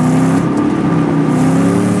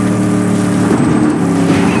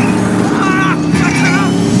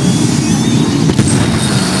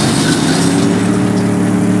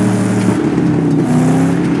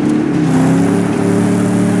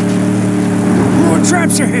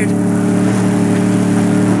 Traps ahead!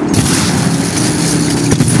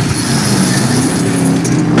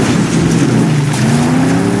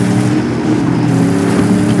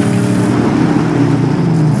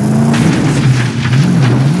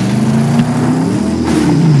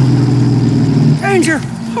 Danger!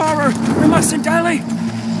 Horror! We mustn't dally!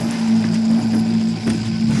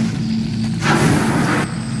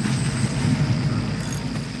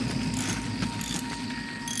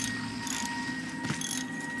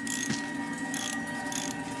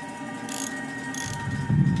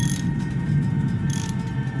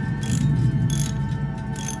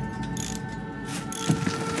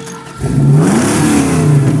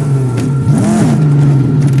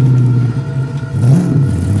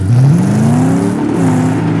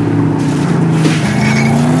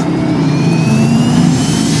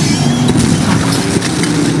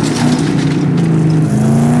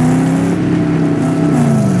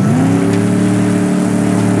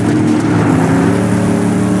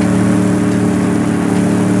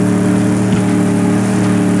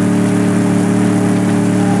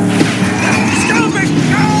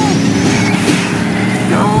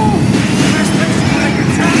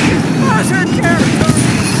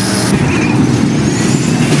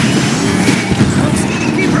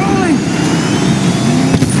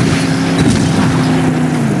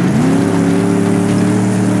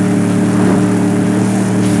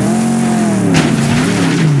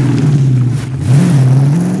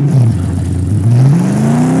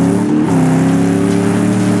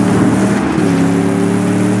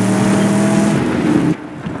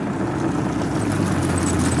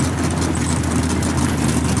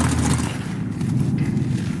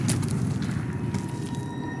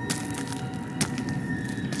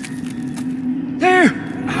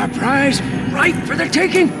 right for the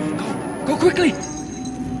taking. Go quickly.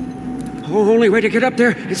 The only way to get up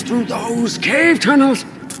there is through those cave tunnels.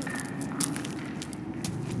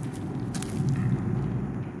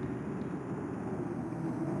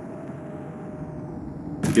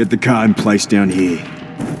 Get the car in place down here.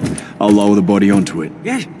 I'll lower the body onto it.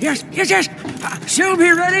 Yes. She'll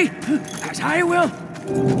be ready, as I will.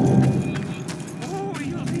 Oh,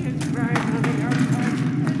 you'll be as bright on the outside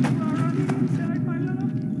as you are on the inside, my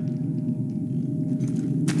love.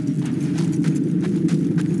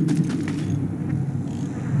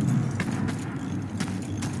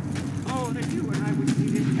 Oh, that you and I would see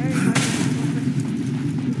this day, my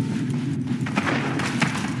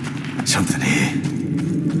Something here.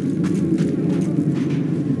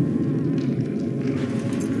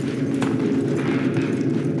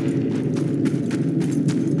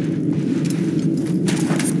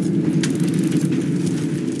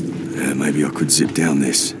 Maybe I could zip down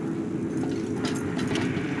this.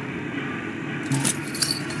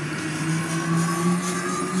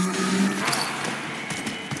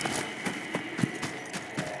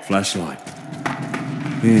 Flashlight.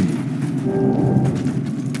 Handy.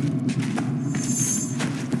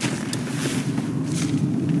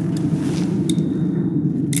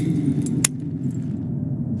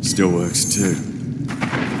 Still works too.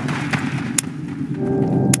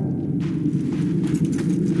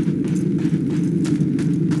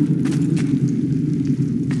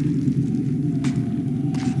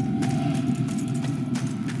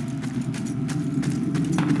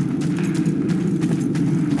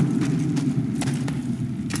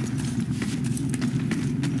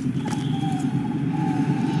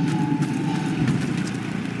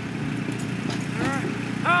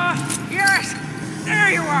 Yes!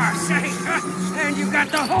 There you are, safe! And you've got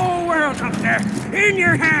the whole world up there, in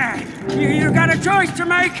your hand! You got a choice to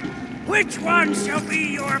make! Which one shall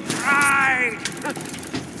be your pride?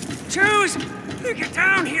 Choose! Get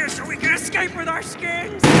down here so we can escape with our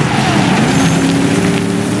skins!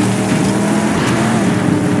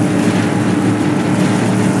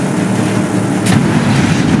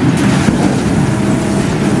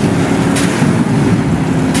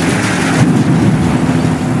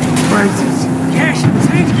 Yes,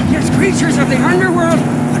 Saint, yes, creatures of the underworld.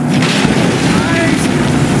 Eyes.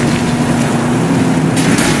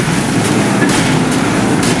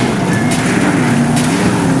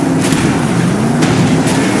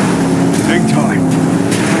 Hang tight.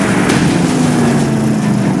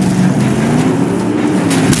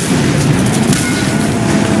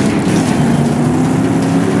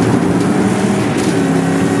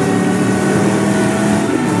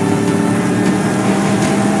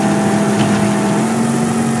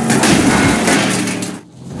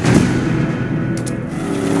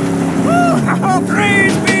 Oh,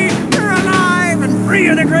 praise be! You're alive and free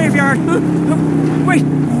of the graveyard. Wait,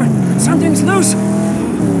 something's loose.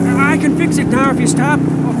 I can fix it now if you stop,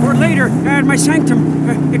 or later at my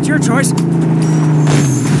sanctum. It's your choice.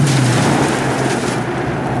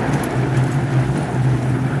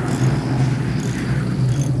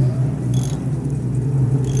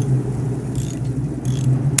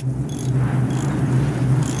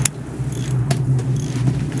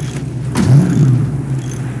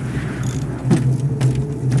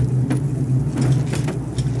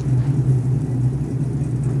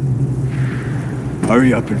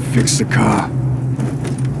 Hurry up and fix the car.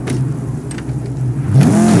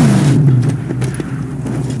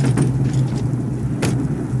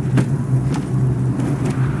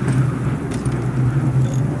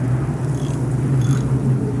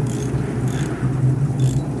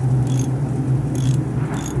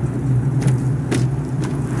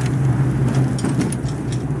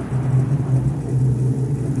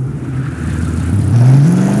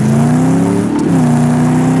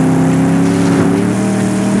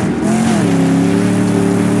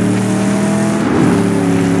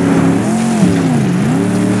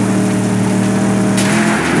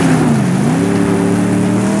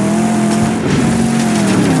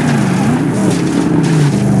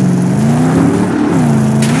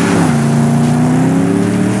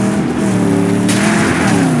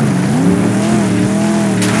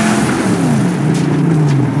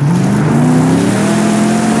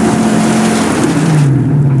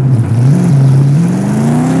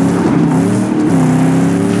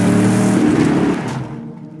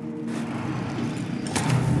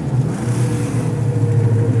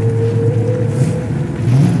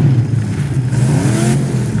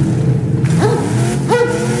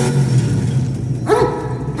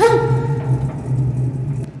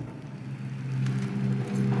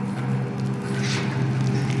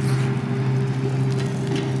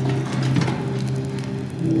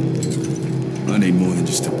 need more than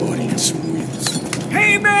just a body and some wheels.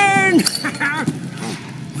 Hey, men!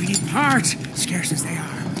 We need parts, scarce as they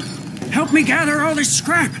are. Help me gather all this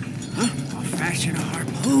scrap. I'll fashion a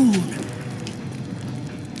harpoon.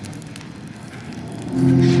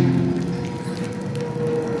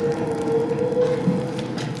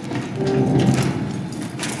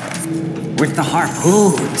 With the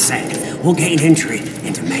harpoon set, we'll gain entry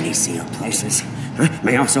into many sealed places.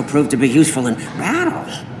 May also prove to be useful in battle.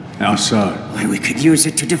 How so? Why, we could use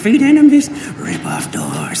it to defeat enemies, rip off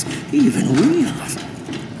doors, even wheels.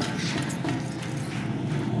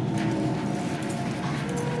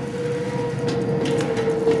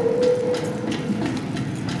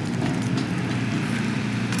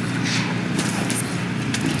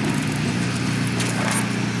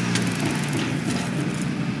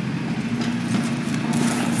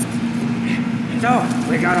 So,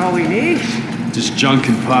 we got all we need? Just junk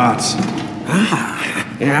and parts.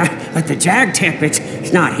 Yeah, but the jag tip,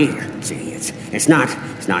 it's not here. See, it's not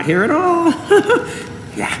here at all.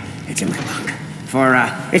 Yeah, it's in my bunk.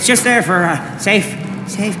 It's just there for,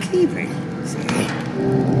 safekeeping. See?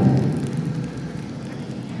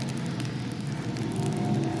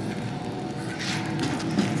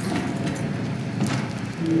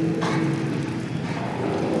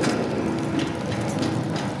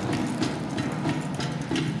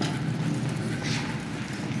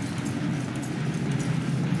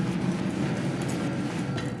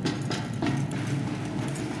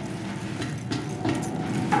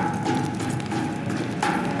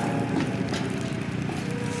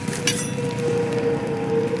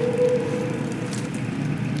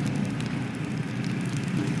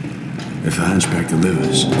 If the hunchback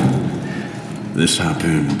delivers, this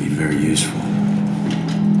harpoon will be very useful.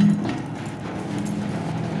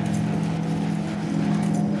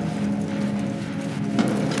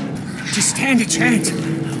 To stand a chance,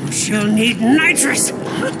 she'll need nitrous.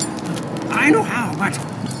 I know how, but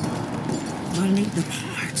we'll need the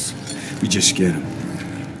parts. We just get them.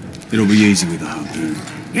 It'll be easy with the harpoon.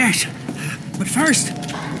 Yes, but first,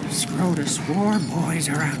 Scrotus war boys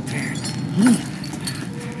are out there.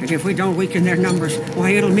 And if we don't weaken their numbers,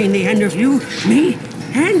 why, it'll mean the end of you, me,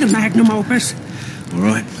 and the magnum opus. All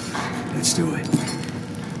right, let's do it.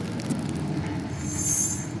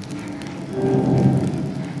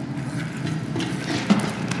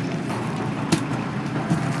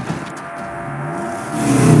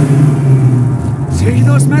 See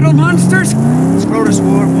those metal monsters? Scrotus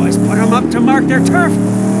war boys put them up to mark their turf.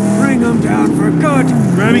 Bring them down for good.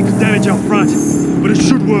 Ramming could damage our front, but it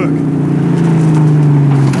should work.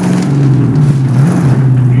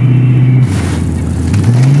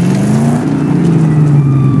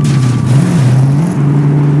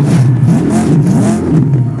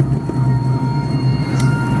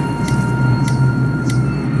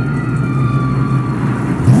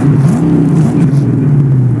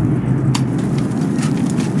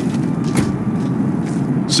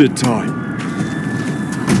 Sit tight.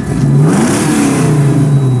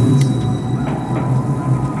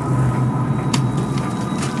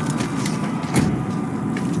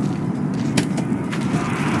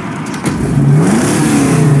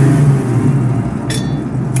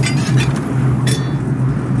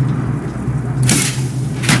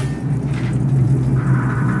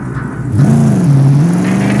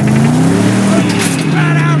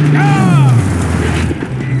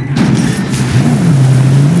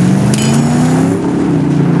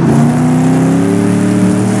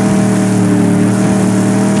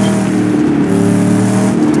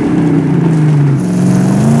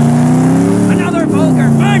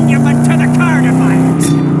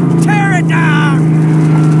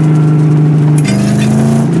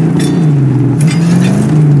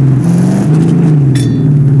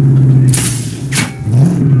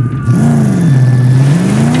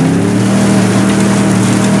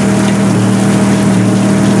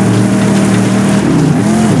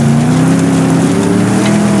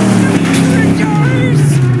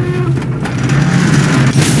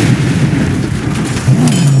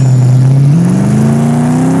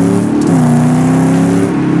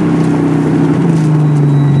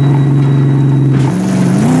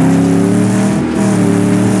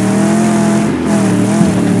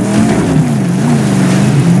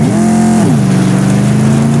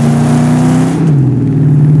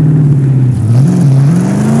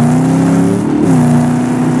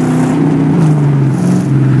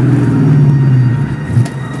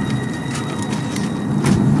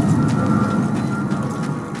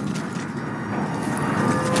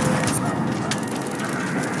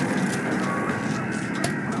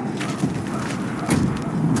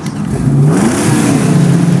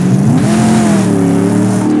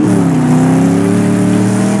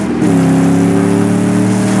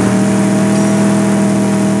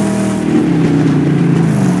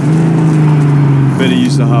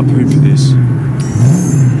 the harpoon for this.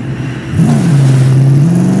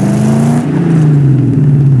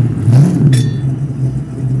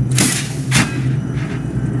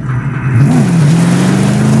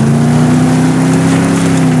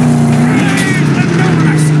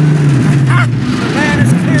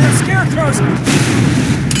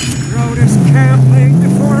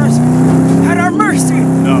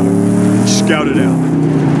 Scout it out.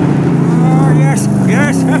 Oh, yes,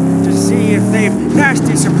 yes, to see if they've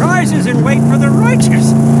nasty surprises and wait for the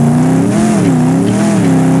righteous.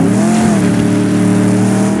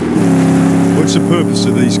 What's the purpose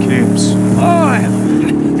of these camps? Oil,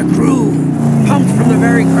 the crew, pumped from the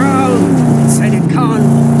very ground, and sent in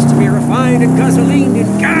convoys to be refined and gasolined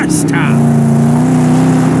in gas town.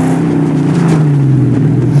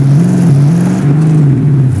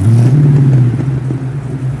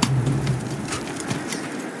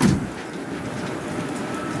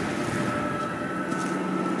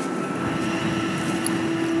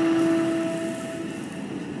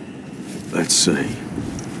 Let's see.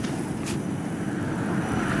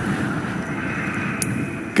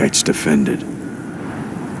 Gates defended.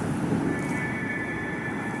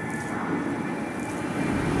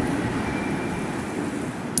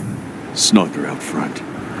 Sniper out front.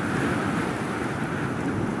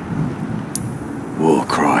 War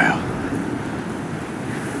crier.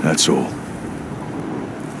 That's all.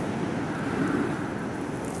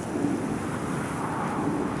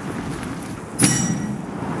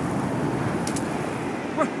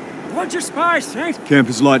 What'd your spy, Saint? Camp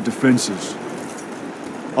is light defenses.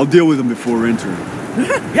 I'll deal with them before entering.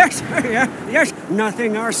 Yes, yes,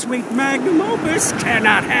 nothing our sweet magnum opus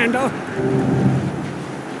cannot handle.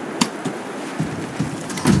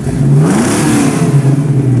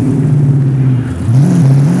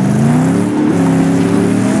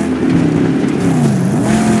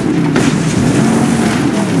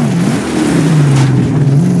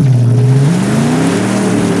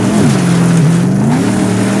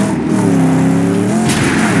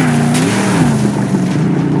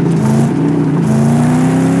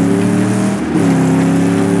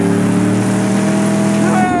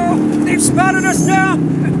 Spotted us now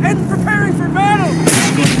and preparing for battle.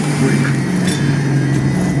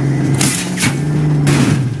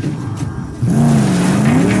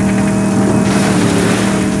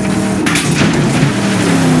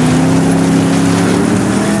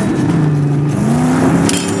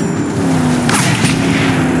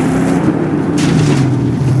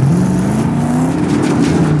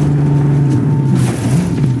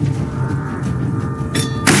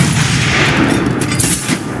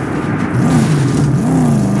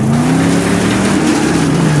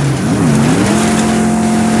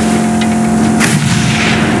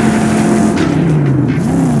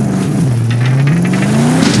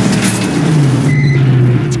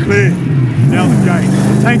 Now the gate.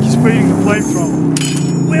 The tank is feeding the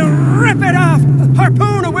flamethrower. We'll rip it off!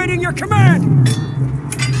 Harpoon awaiting your command!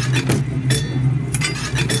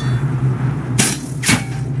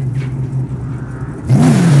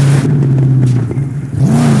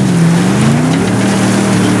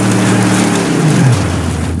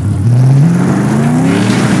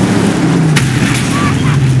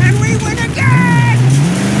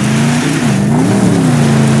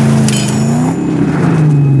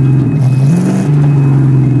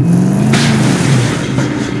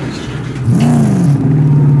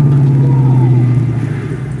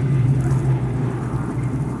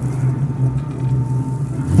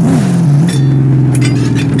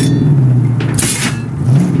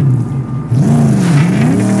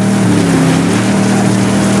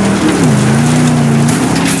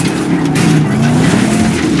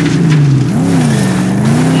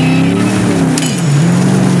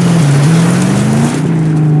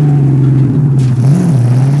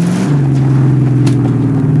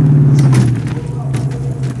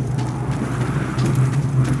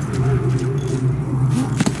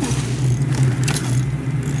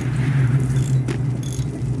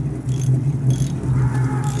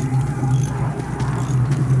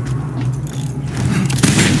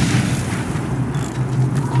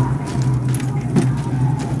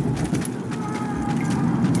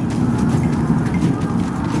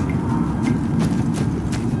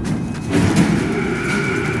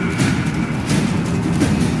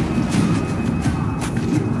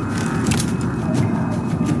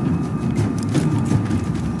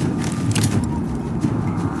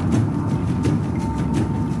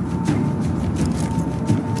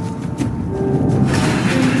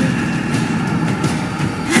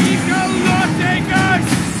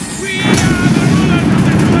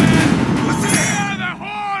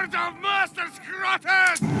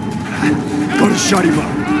 shut him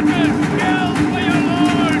up.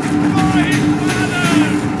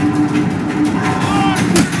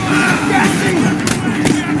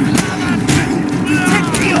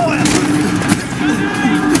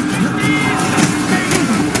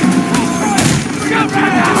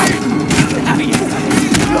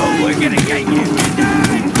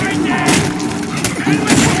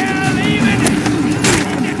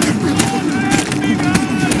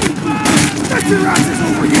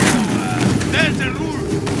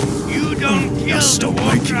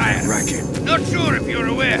 Not sure if you're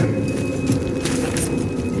aware.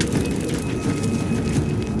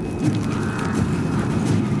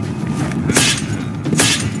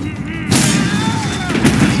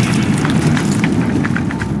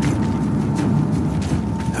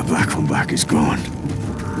 The black on black is gone.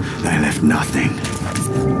 They left nothing.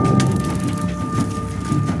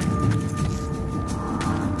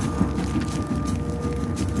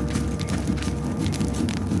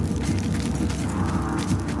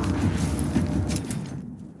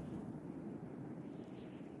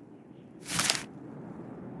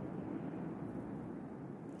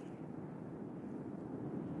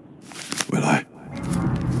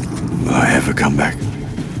 Will I ever come back?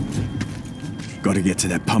 Gotta get to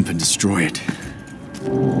that pump and destroy it.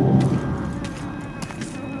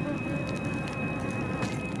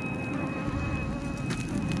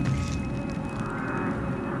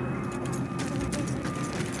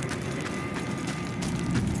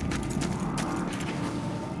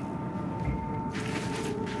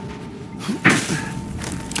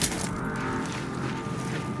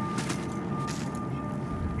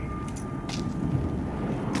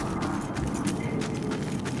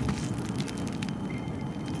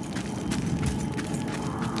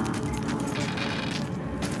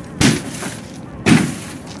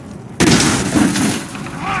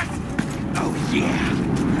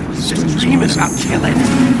 Dreaming about killing.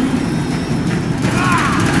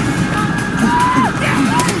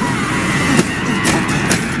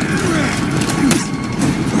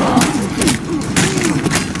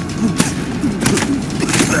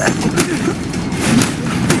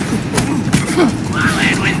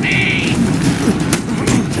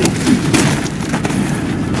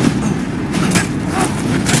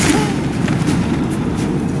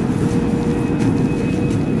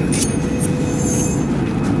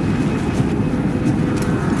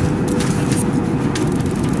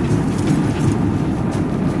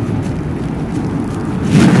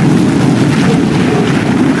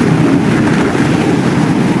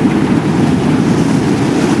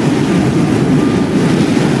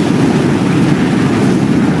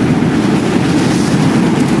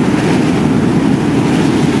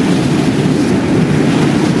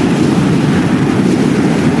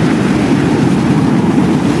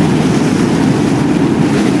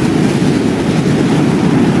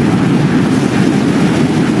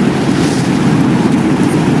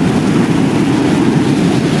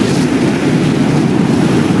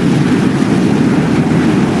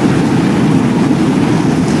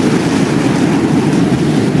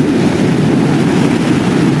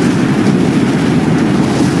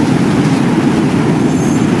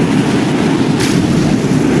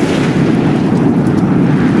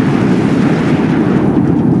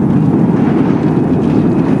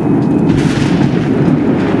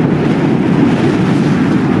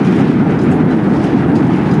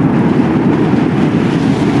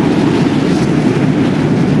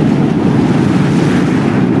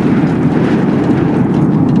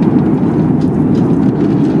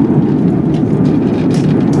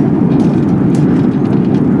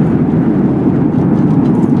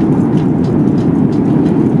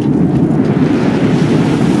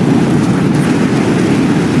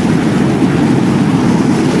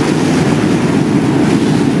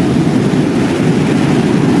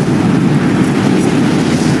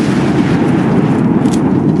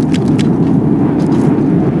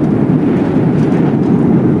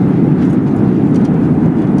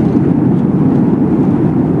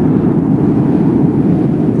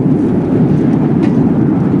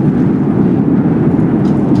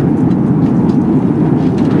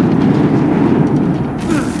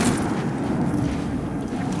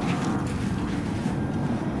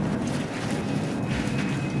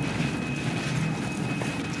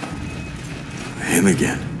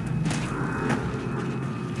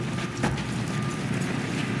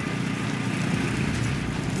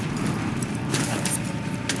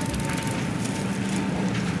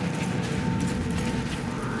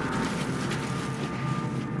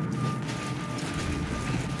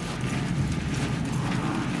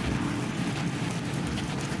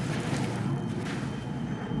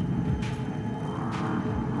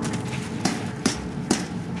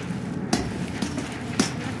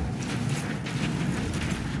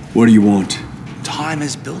 What do you want? Time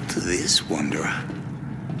is built to this, Wanderer.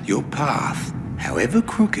 Your path, however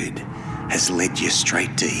crooked, has led you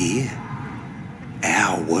straight to here.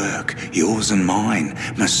 Our work, yours and mine,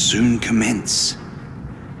 must soon commence.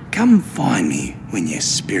 Come find me when your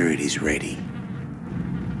spirit is ready.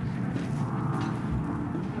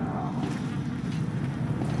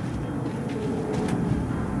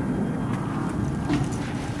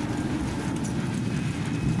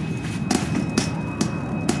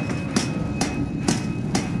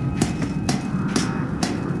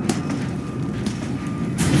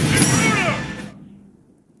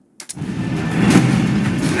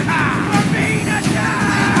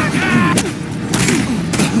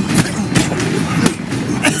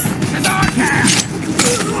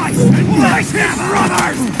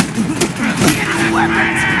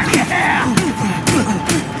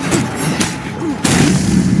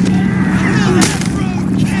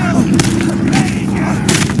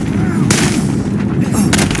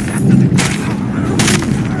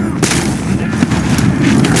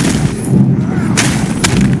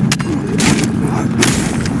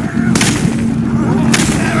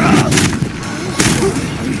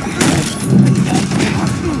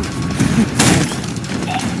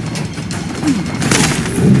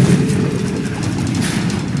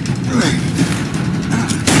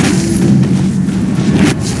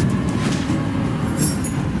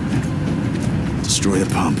 Destroy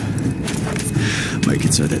the pump. Make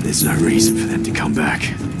it so that there's no reason for them to come back.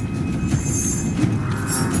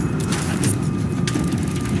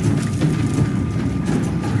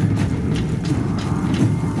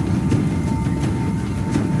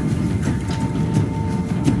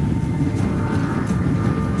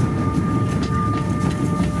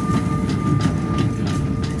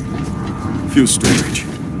 Fuel storage.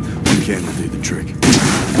 One can will do the trick.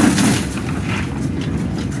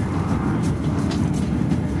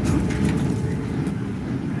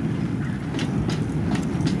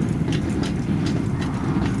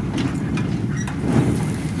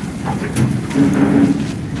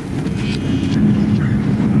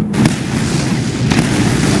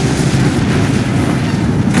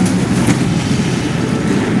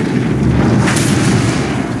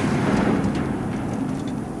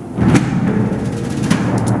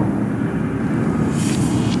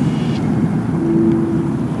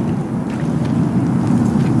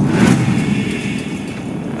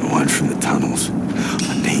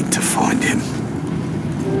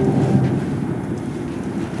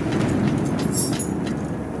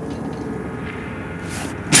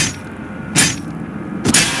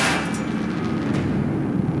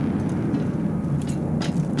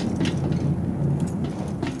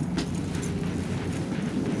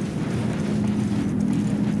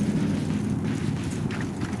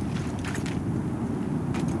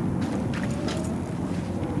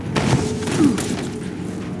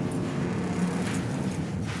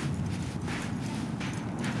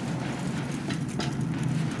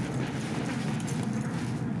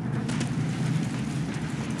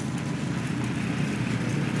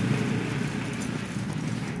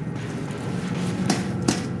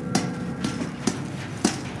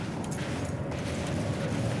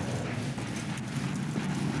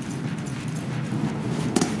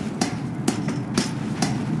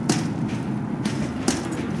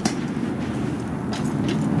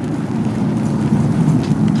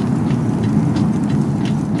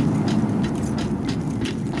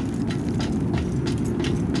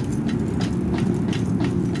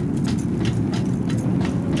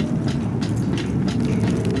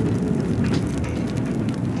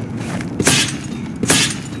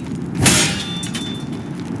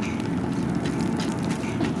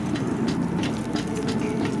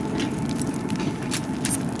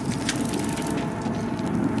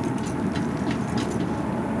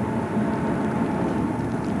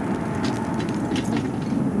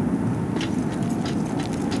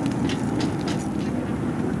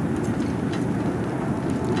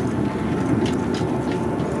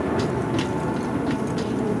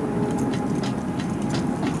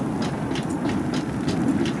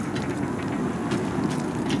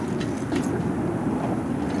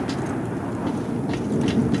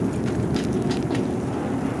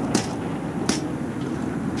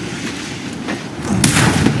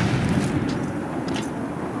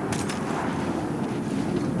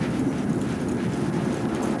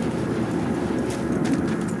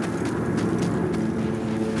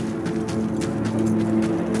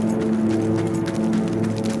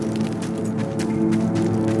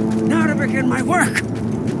 My work.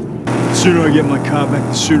 The sooner I get my car back,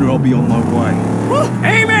 the sooner I'll be on my way. Woo,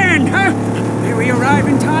 amen! Huh? May we arrive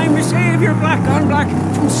in time to save your black on black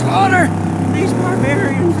from slaughter. May these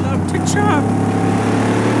barbarians love to chop.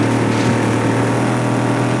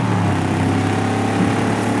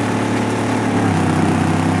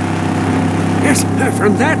 Yes,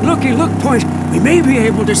 from that looky-look point, we may be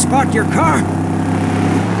able to spot your car.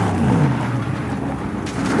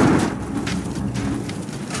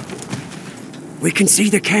 We can see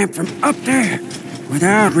the camp from up there,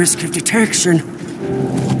 without risk of detection.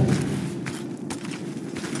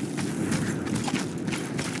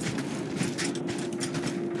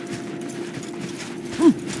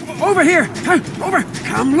 Over here! Over!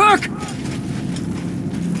 Come look!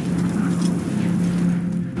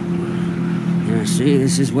 Yeah, see,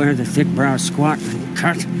 this is where the thick-browed squat and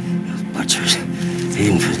cut. Those butchers,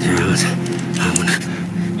 infidels.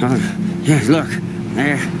 Oh, yeah, look,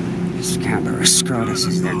 there. Scabrous Scrotus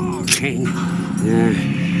is their king. Yeah,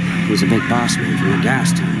 he's a big boss man from the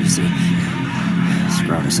gas town, you see.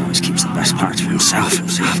 Scrotus always keeps the best parts for himself.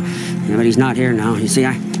 Yeah, but he's not here now. You see,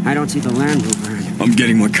 I don't see the Land Rover. I'm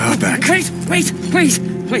getting my car back. Please. An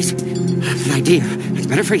idea. It's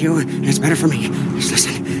better for you, and it's better for me. Just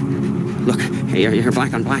listen. Look, your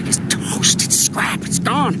black on black is toast. It's scrap. It's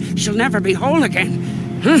gone. She'll never be whole again.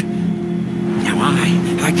 Huh? Now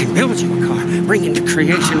I can build you a car, bring into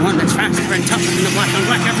creation one that's faster and tougher than the black on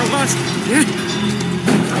black ever was. Yeah?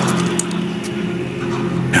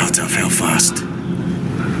 How tough, how fast?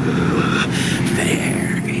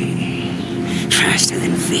 Very. Faster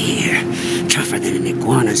than fear. Tougher than an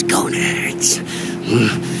iguana's gonads.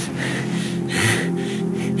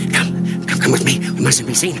 Come with me. We mustn't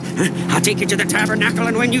be seen. I'll take you to the tabernacle,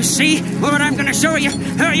 and when you see what I'm going to show you,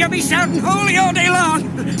 you'll be shouting holy all day long.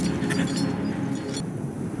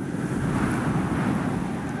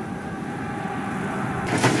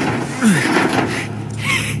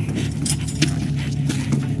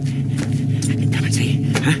 Come and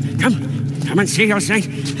see. Come and see, you'll say.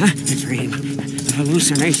 The dream, the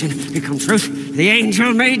hallucination become truth. The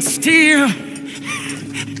angel made steel.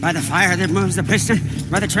 By the fire that moves the piston,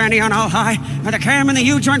 by the tranny on all high, by the cam and the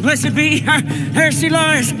U-joint blessed be, there she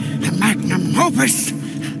lies, the magnum opus.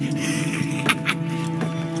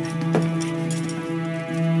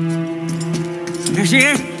 There she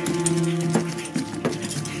is.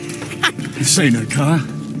 This ain't a car.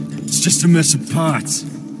 It's just a mess of parts.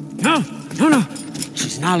 No.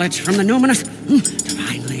 She's knowledge from the numinous,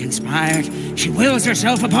 divinely inspired. She wills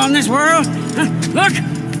herself upon this world. Look!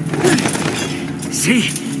 See?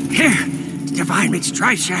 Here. Divine meets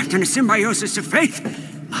drive shaft and a symbiosis of faith.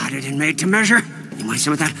 Modded and made to measure. You want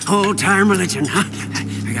some of that old-time religion, huh?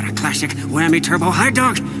 I got a classic whammy turbo high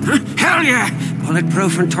dog. Huh? Hell yeah!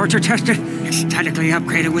 Bulletproof and torture tested. Statically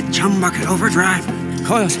upgraded with chum bucket overdrive.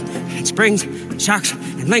 Coils and springs, shocks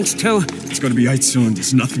and links too. It's gotta be 8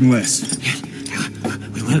 cylinders, nothing less. Yes,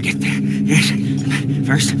 we will get there. Yes.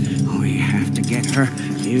 First, we have to get her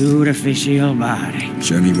beautificial body.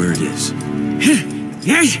 Show me where it is.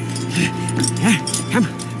 Yes. Come.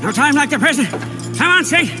 No time like the present. Come on,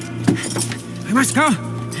 say. We must go.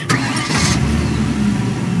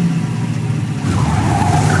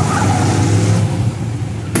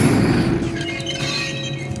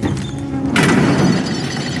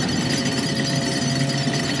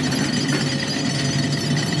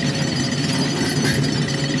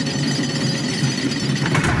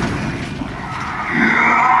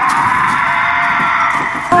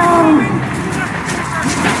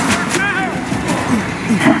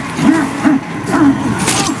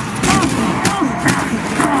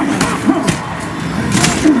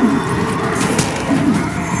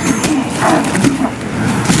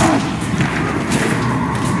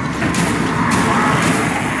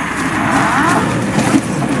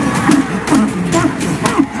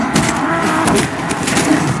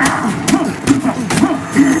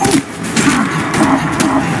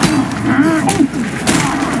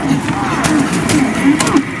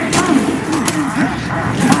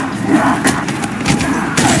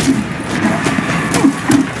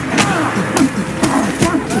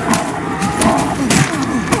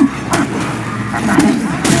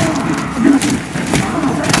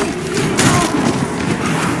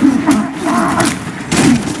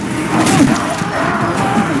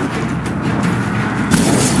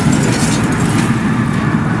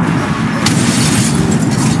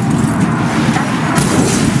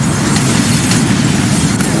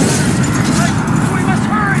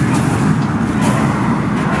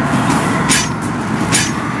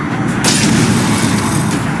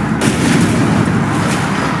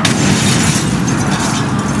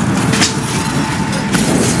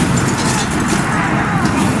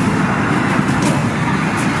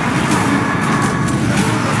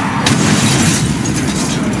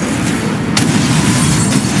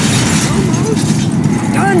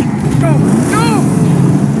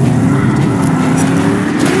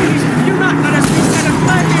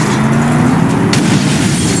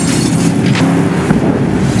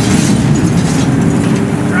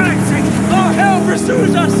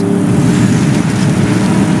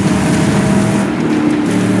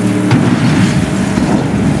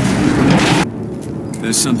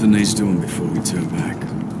 something needs doing before we turn back.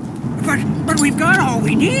 But we've got all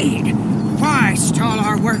we need. Why stall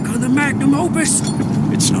our work on the magnum opus?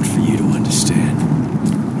 It's not for you to understand.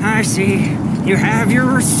 I see. You have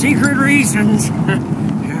your secret reasons.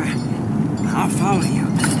 I'll follow you,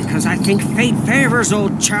 because I think fate favors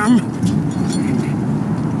old chum. And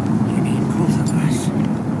you need both of us.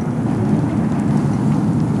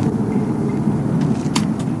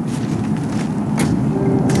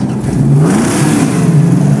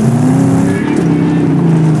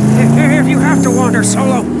 If you have to wander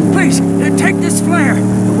solo, please, take this flare.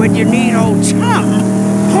 When you need old chum,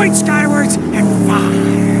 point skywards and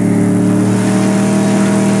fire.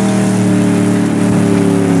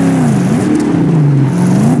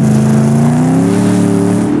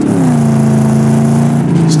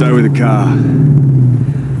 Stay with the car.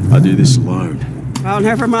 I do this alone. Well,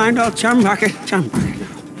 never mind old Chum Bucket.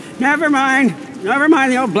 Never mind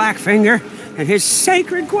the old Blackfinger and his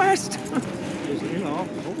sacred quest. His little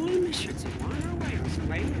holy missions that wander away on some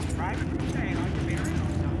lady's private crusade on the burial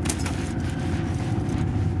zone.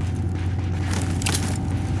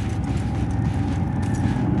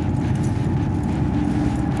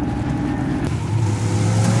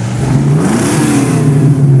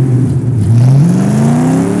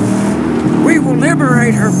 We will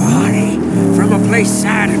liberate her body from a place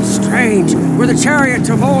sad and strange, where the chariots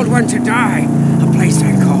of old went to die. A place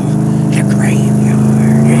I call the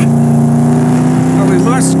graveyard. Where we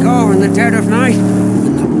must go in the dead of night,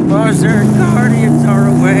 when the buzzard guardians are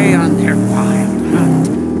away on their wild hunt.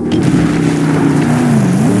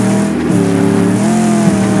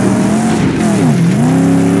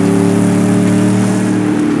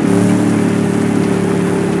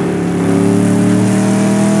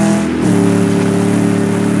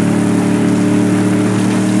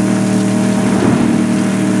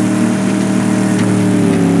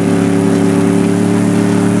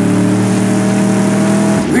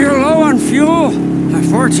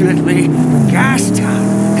 Fortunately, with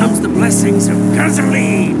Gastown comes the blessings of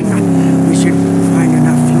gasoline. We should find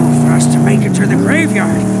enough fuel for us to make it to the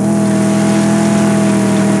graveyard.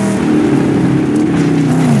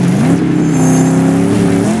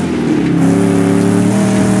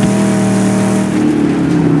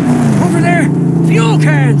 Over there! Fuel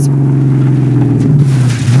cans!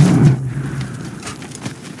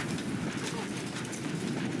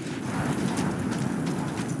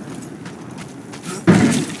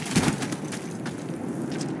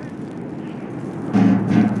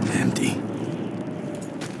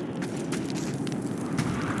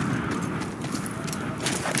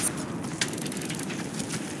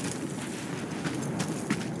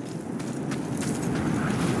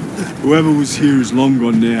 Whoever was here is long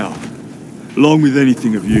gone now, along with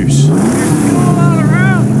anything of use. There's fuel all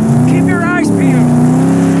around. Keep your eyes peeled.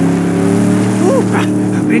 Ooh,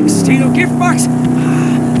 a big steel gift box.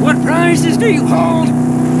 What prizes do you hold?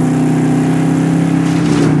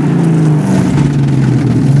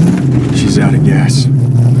 She's out of gas.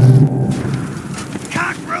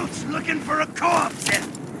 Cockroach looking for a corpse.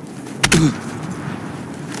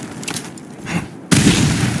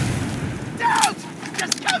 Don't!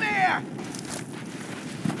 Just come here!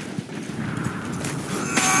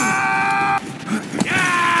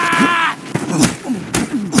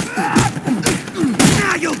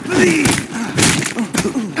 Now you'll bleed!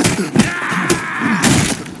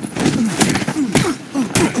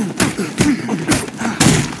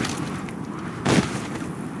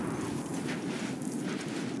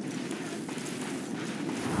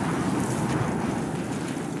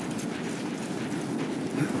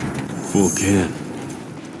 Full can.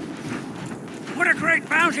 What a great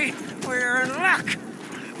bounty! We're in luck!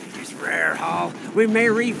 With this rare haul, we may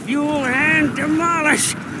refuel and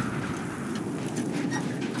demolish!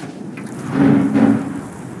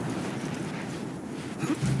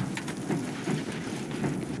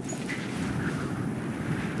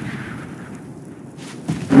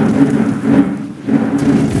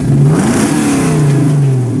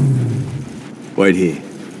 Wait here.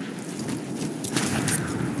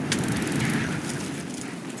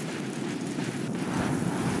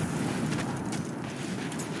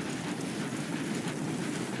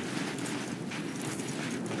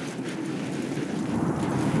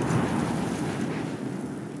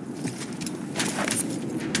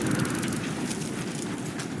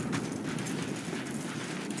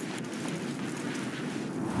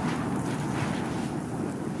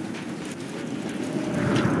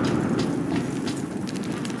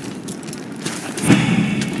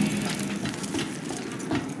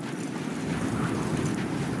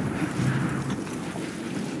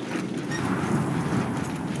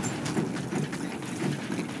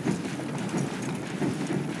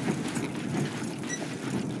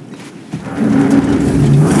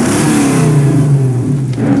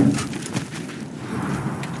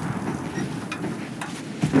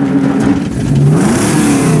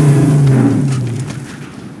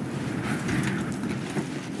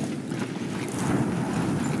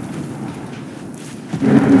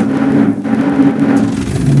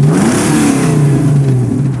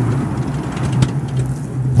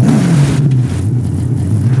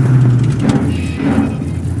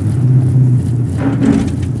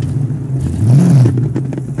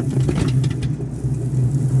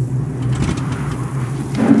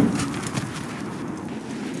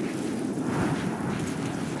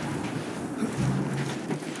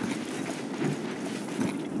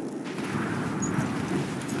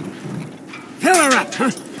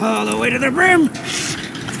 all the way to the brim.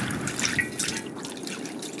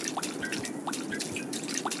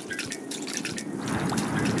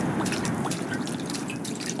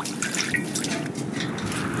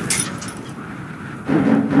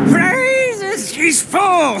 Praises, she's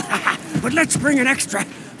full. But let's bring an extra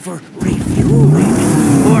for refueling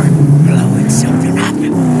or blowing something up.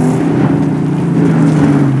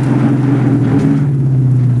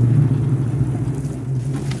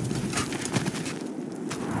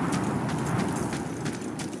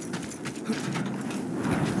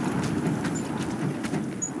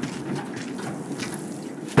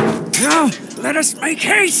 Now, let us make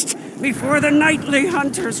haste before the nightly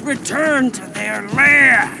hunters return to their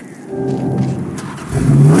lair.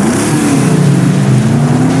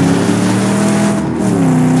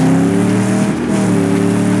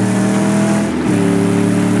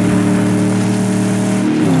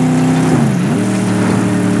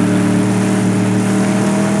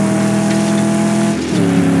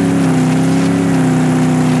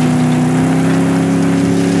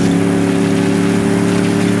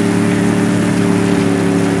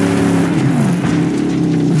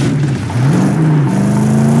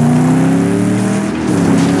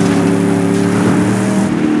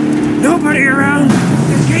 Nobody around.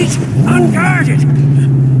 The gate unguarded.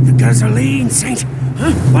 The gasoline, Saint.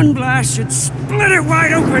 Huh? One blast should split it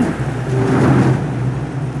wide open.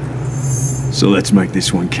 So let's make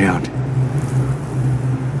this one count.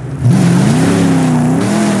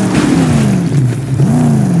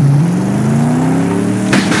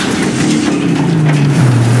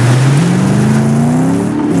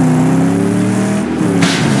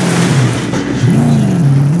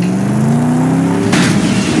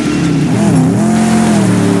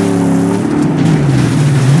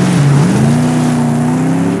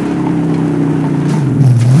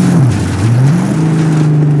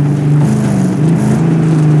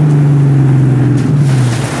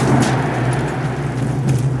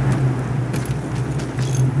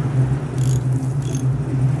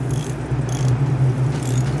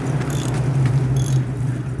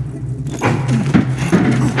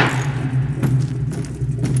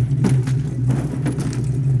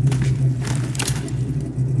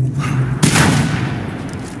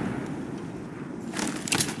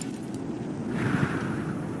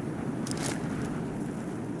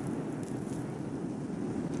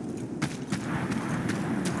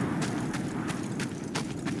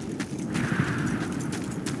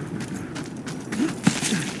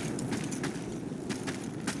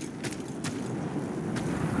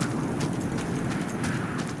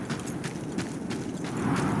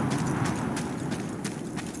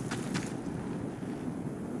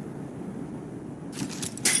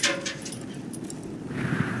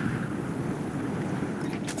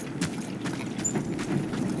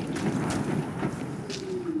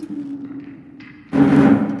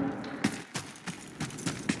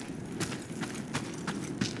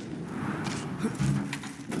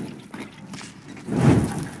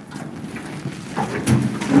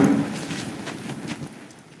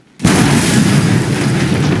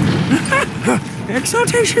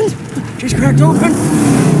 Exaltations! She's cracked open.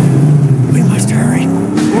 We must hurry.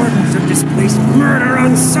 Orders of displaced murder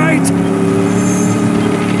on sight.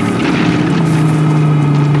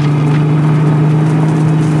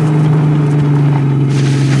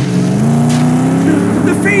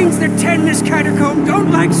 The fiends that tend this catacomb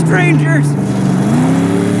don't like strangers.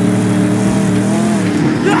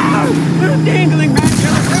 No! Dangling man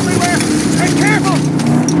killers everywhere! Be careful!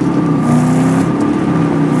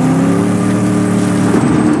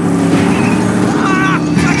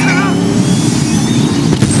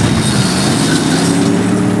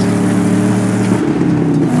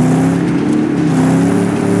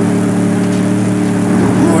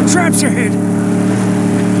 Traps ahead!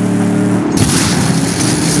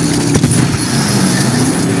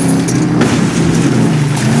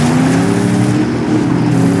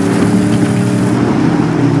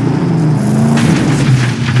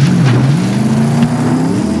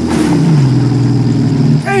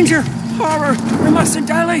 Danger! Horror! We mustn't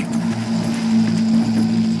dally!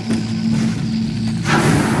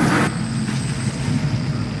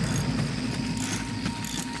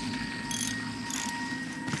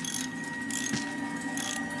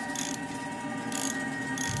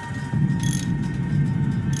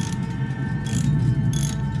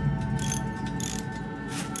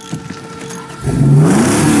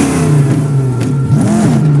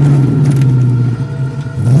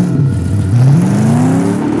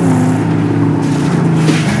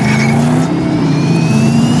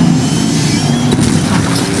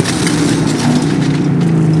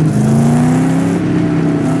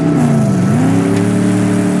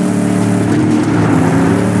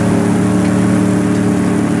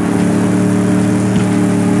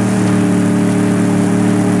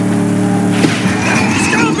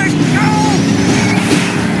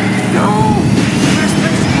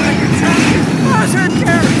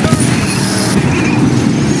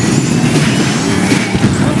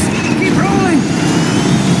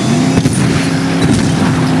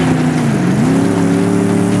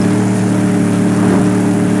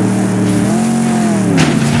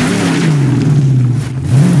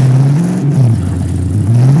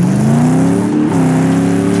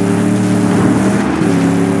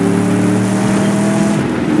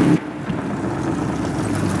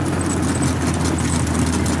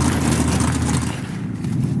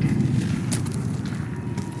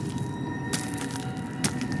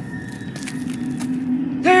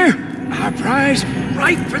 There! Our prize,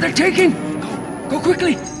 right for the taking! Go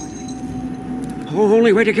quickly! The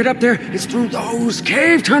only way to get up there is through those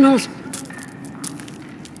cave tunnels!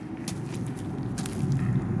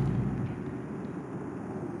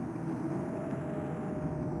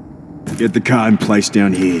 Get the car in place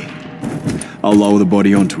down here. I'll lower the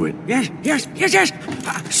body onto it. Yes!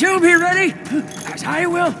 She'll be ready, as I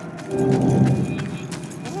will.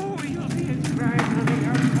 Oh, you'll be inscribed on the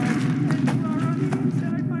outside, and you are on the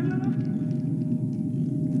inside, my love.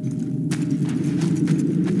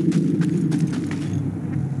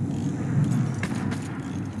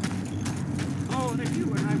 Oh, that you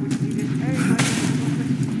and I would see this day, my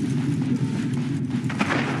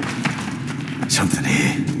love. Something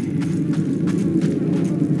here.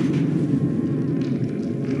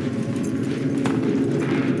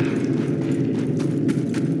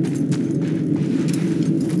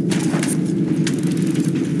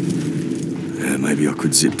 Maybe I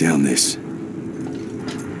could zip down this.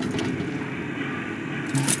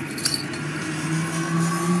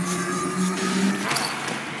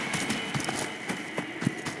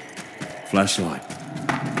 Flashlight.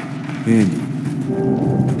 Handy.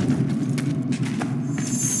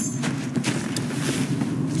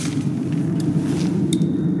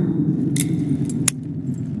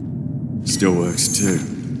 Still works too.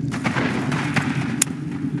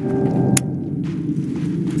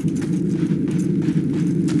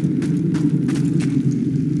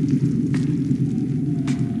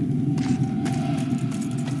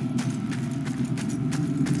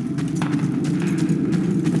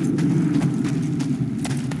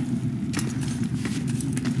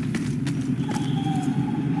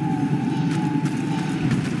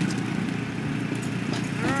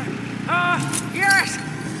 Yes!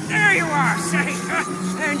 There you are, safe!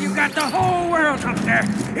 And you got the whole world up there,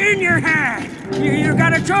 in your hand! You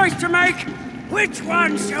got a choice to make! Which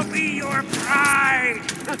one shall be your pride?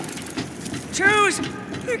 Choose!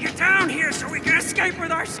 Get down here so we can escape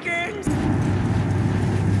with our skins!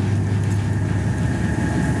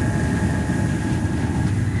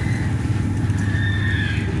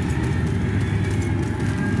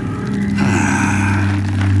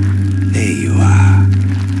 There you are.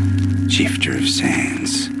 Shifter of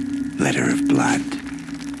sands, letter of blood,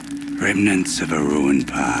 remnants of a ruined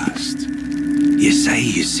past. You say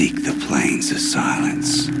you seek the plains of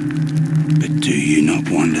silence, but do you not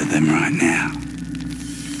wander them right now?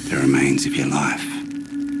 The remains of your life,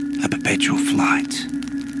 a perpetual flight,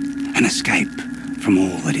 an escape from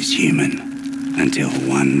all that is human, until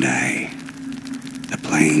one day, the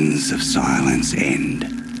plains of silence end,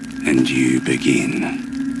 and you begin.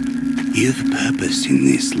 You've a purpose in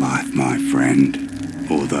this life, my friend,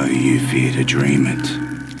 although you fear to dream it.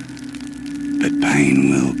 But pain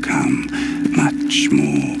will come, much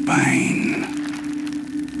more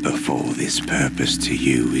pain, before this purpose to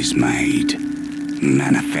you is made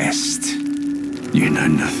manifest. You know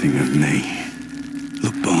nothing of me.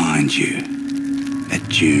 Look behind you, at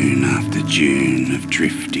dune after dune of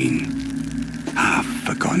drifting,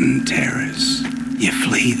 half-forgotten terrors. You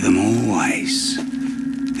flee them always.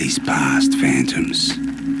 These past phantoms,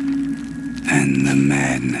 and the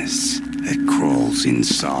madness that crawls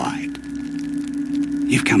inside.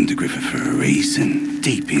 You've come to Griffith for a reason,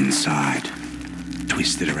 deep inside,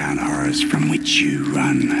 twisted around horrors from which you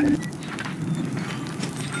run.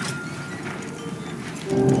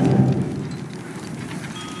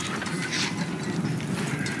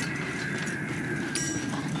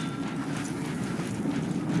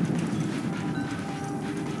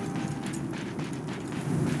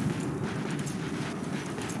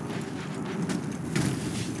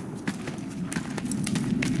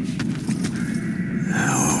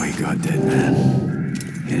 Got dead man.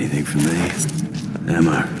 Anything for me?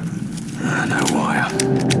 Ammo. No wire.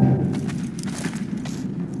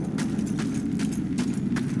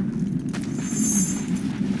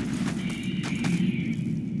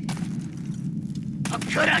 I'll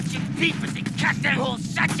cut out your peepers and cut that hole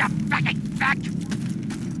such a fucking fuck!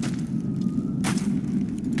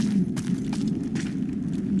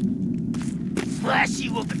 Slash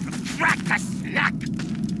you open from crack to snack!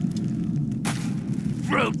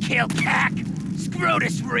 Roadkill cack!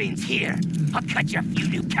 Scrotus reigns here! I'll cut you a few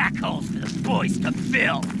new cack holes for the boys to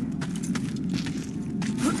fill!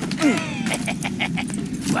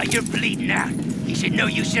 While you're bleeding out, you should know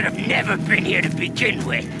you should have never been here to begin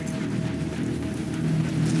with!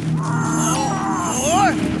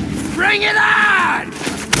 Or bring it on!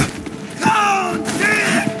 Go,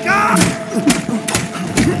 Dick! Go!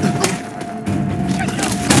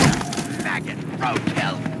 Maggot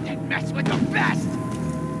roadkill! They mess with the best!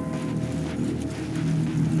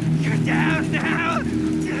 You're down! now!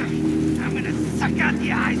 I'm gonna suck out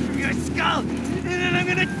the eyes from your skull, and then I'm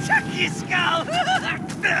gonna chuck your skull!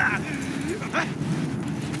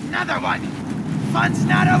 Another one! Fun's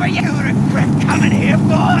not over yet! You regret coming here,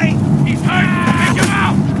 boy! He's hurt! Pick him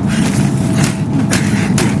out!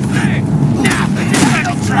 Hey! Now,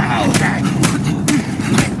 let's try!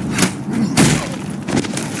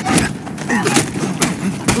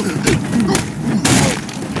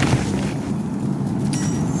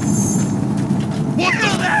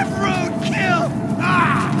 Kill that roadkill!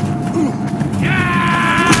 Ah!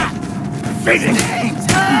 Yeah! Physics!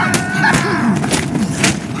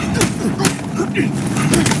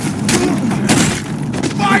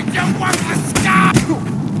 Fight you want to stop!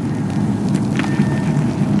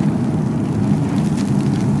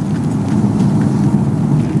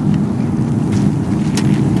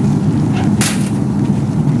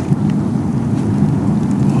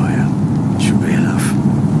 Should be enough.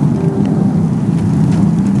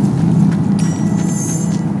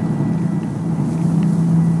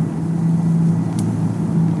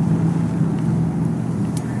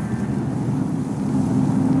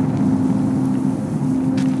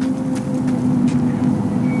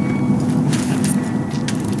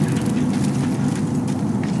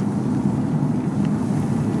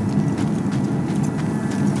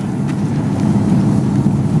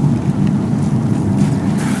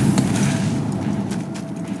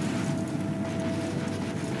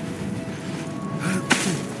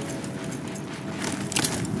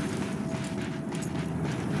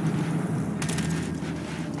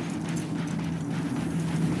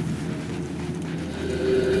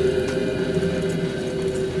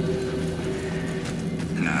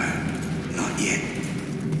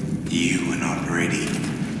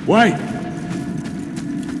 Wait!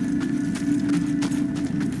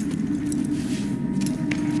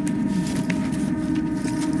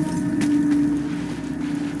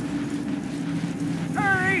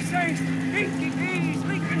 Hurry, Saint! Pinky P's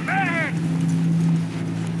leaking bad!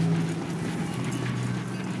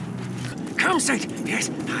 Come, Saint! Yes,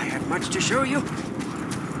 I have much to show you.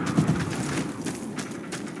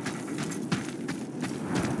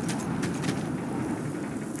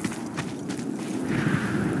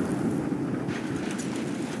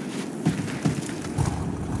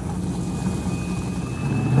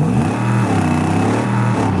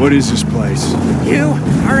 What is this place? You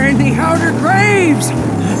are in the outer graves!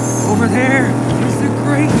 Over there is the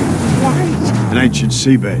Great White. An ancient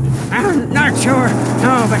seabed. I'm not sure,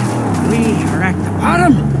 no, but we are at the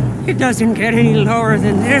bottom. It doesn't get any lower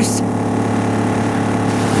than this.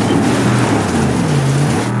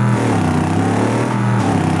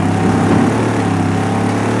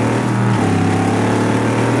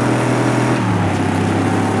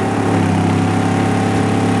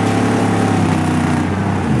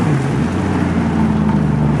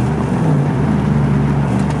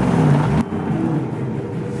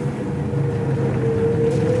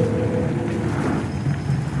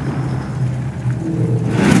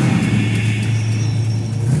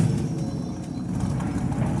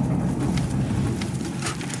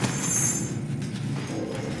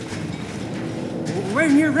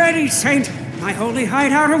 When you're ready, Saint, my holy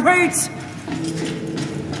hideout awaits!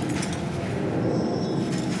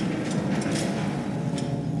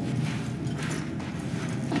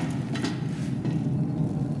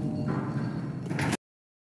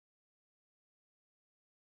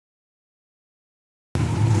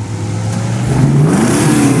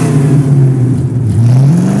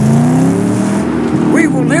 We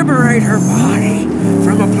will liberate her body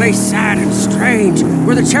from a place sad and strange,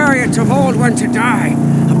 where the chariots of old went to die.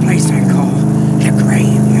 A place I call the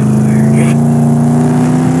graveyard.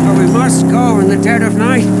 Where we must go in the dead of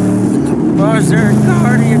night, when the buzzard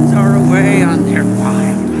guardians are away on their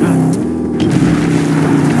wild hunt.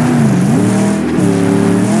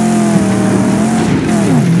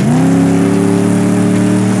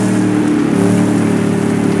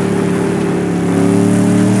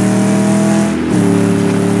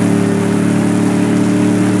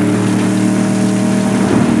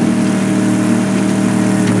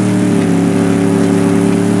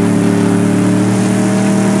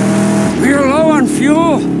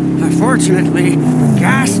 Unfortunately, with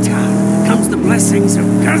Gastown comes the blessings of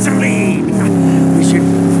gasoline. We should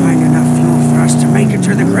find enough fuel for us to make it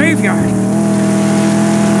to the graveyard.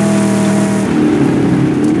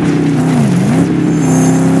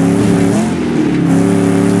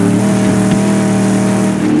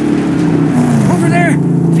 Over there!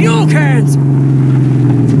 Fuel cans!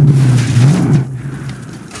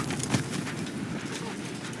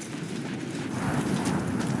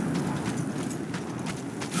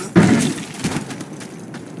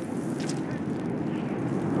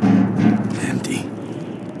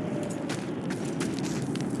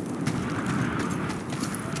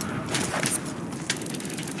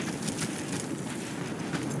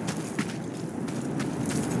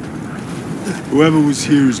 Whoever was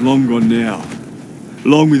here is long gone now,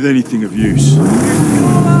 along with anything of use. There's fuel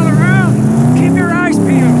all around. Keep your eyes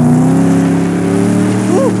peeled.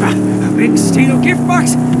 Ooh, a big steel gift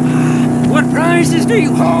box. What prizes do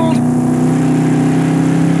you hold?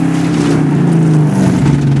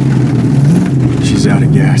 She's out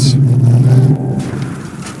of gas.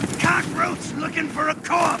 Cockroach looking for a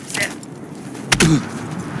corpse.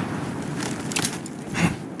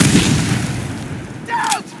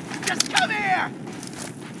 Don't! Just come here!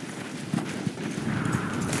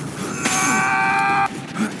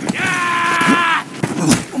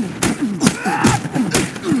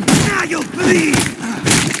 Now you'll bleed!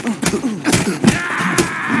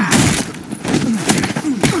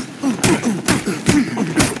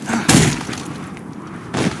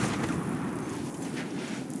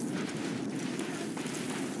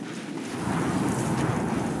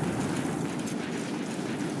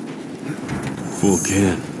 Full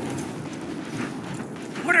can.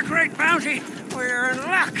 What a great bounty! We're in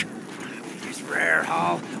luck! With this rare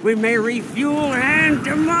haul, we may refuel and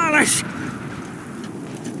demolish!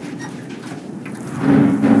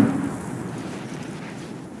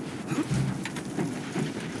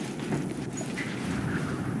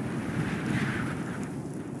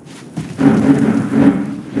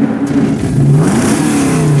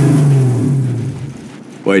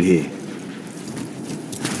 Wait here.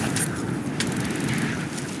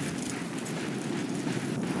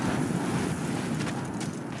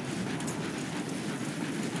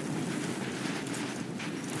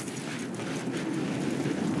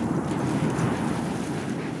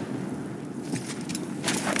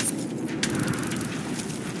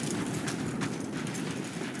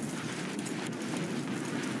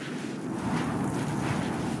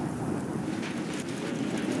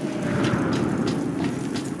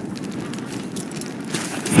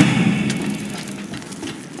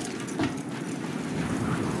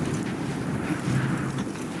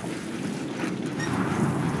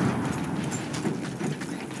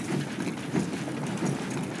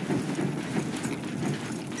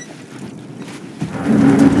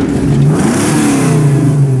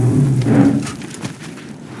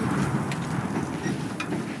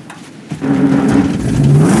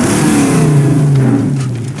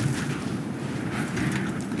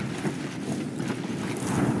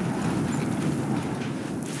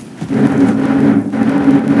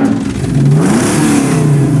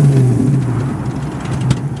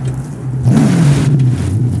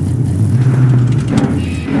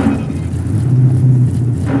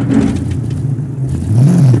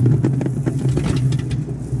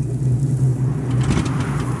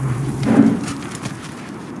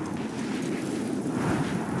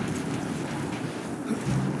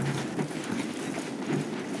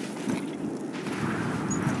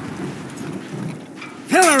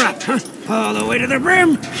 Fill her up, huh? All the way to the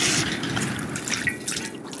brim!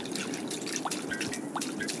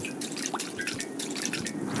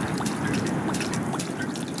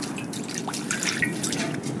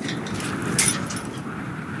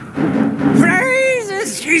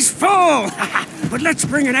 Praises! She's full! But let's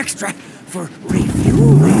bring an extra for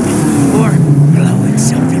refueling or blowing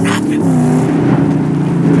something up.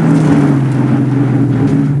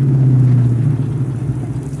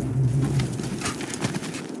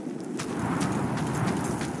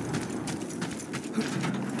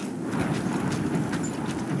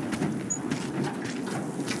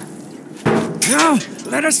 Now,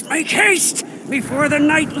 let us make haste before the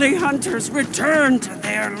nightly hunters return to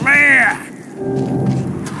their lair.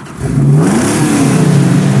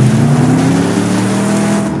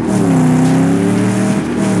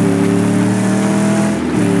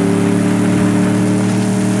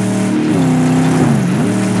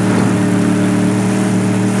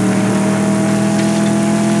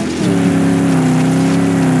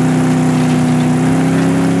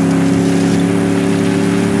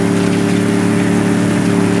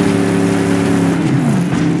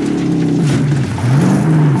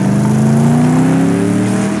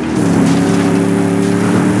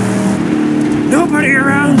 Nobody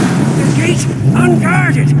around. The gate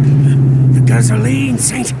unguarded. The gasoline,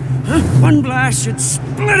 Saint. Huh? One blast should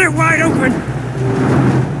split it wide open.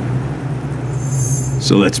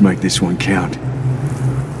 So let's make this one count.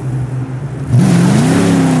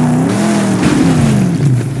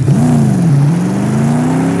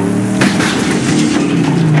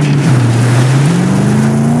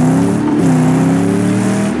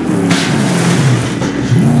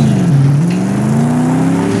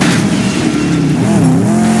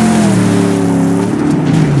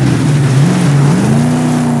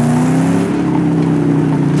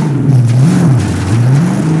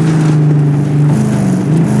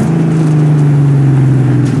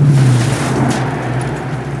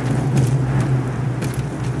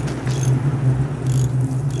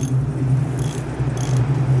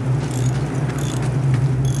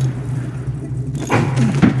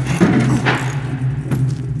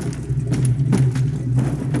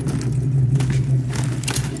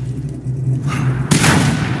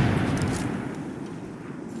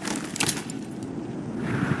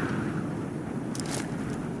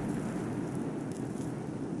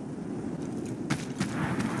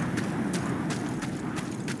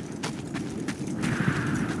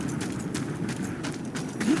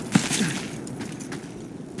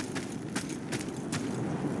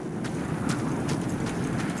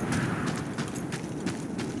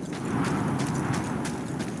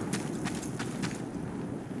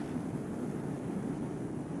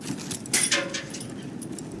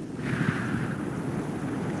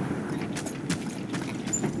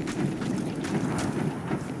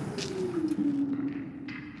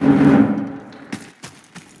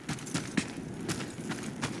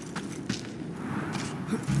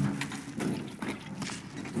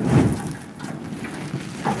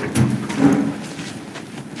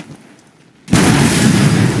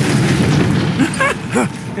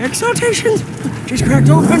 Exaltation! She's cracked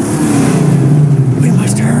open. We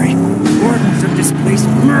must hurry. Orders of displaced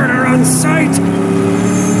murder on sight.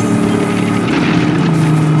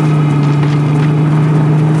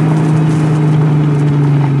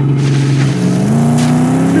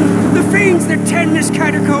 The fiends that tend this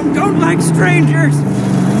catacomb don't like strangers.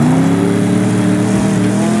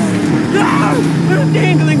 No!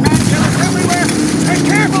 Dangling man killers everywhere! Be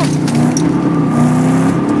careful!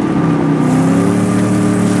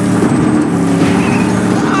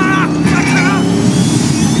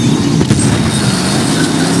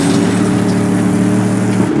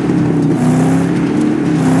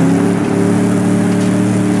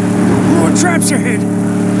 Traps ahead!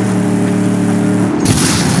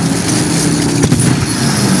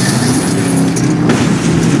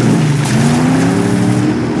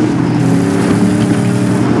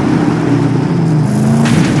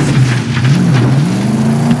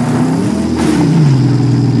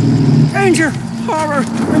 Danger! Horror!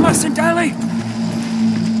 We mustn't dally!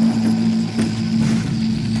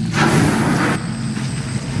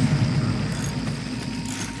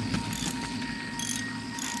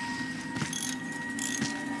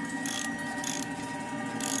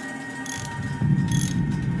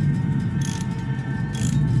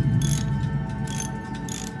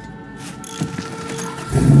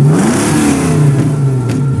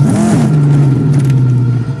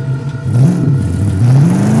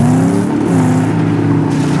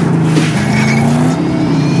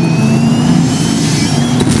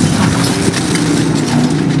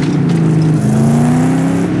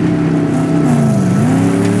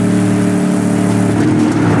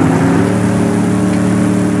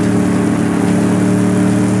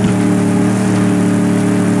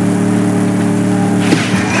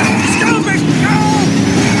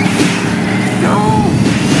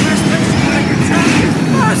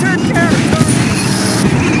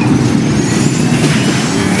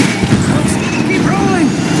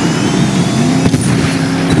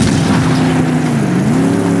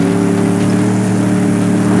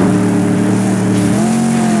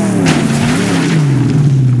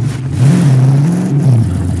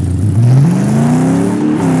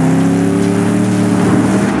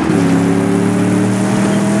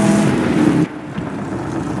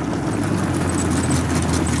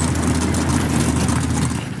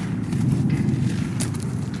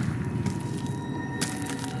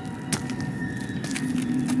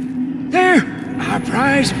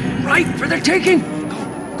 Prize, right for the taking.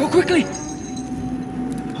 Go quickly.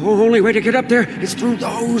 The only way to get up there is through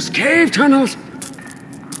those cave tunnels.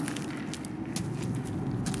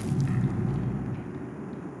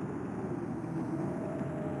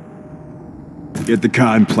 Get the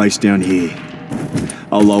car in place down here.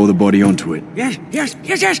 I'll lower the body onto it. Yes.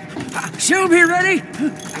 She'll be ready,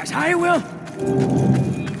 as I will.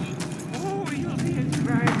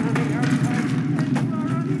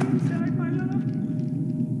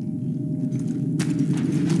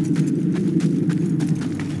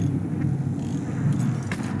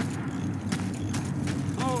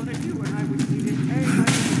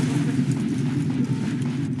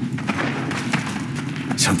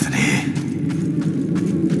 Something here.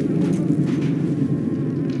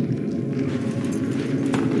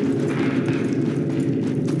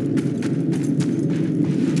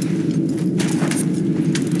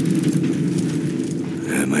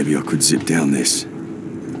 Maybe I could zip down this.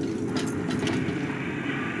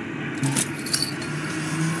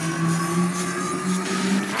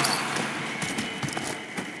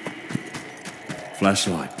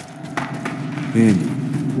 Flashlight. Handy.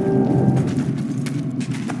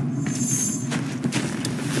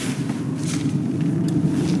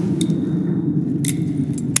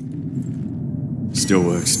 Still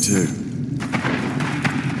works too.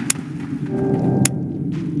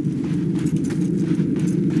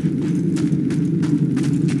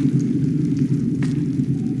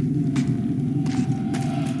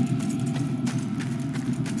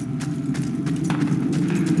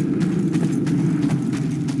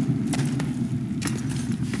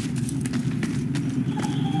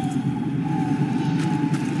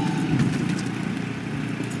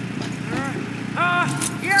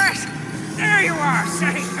 Yes! There you are,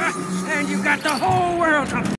 safe! And you got the whole world to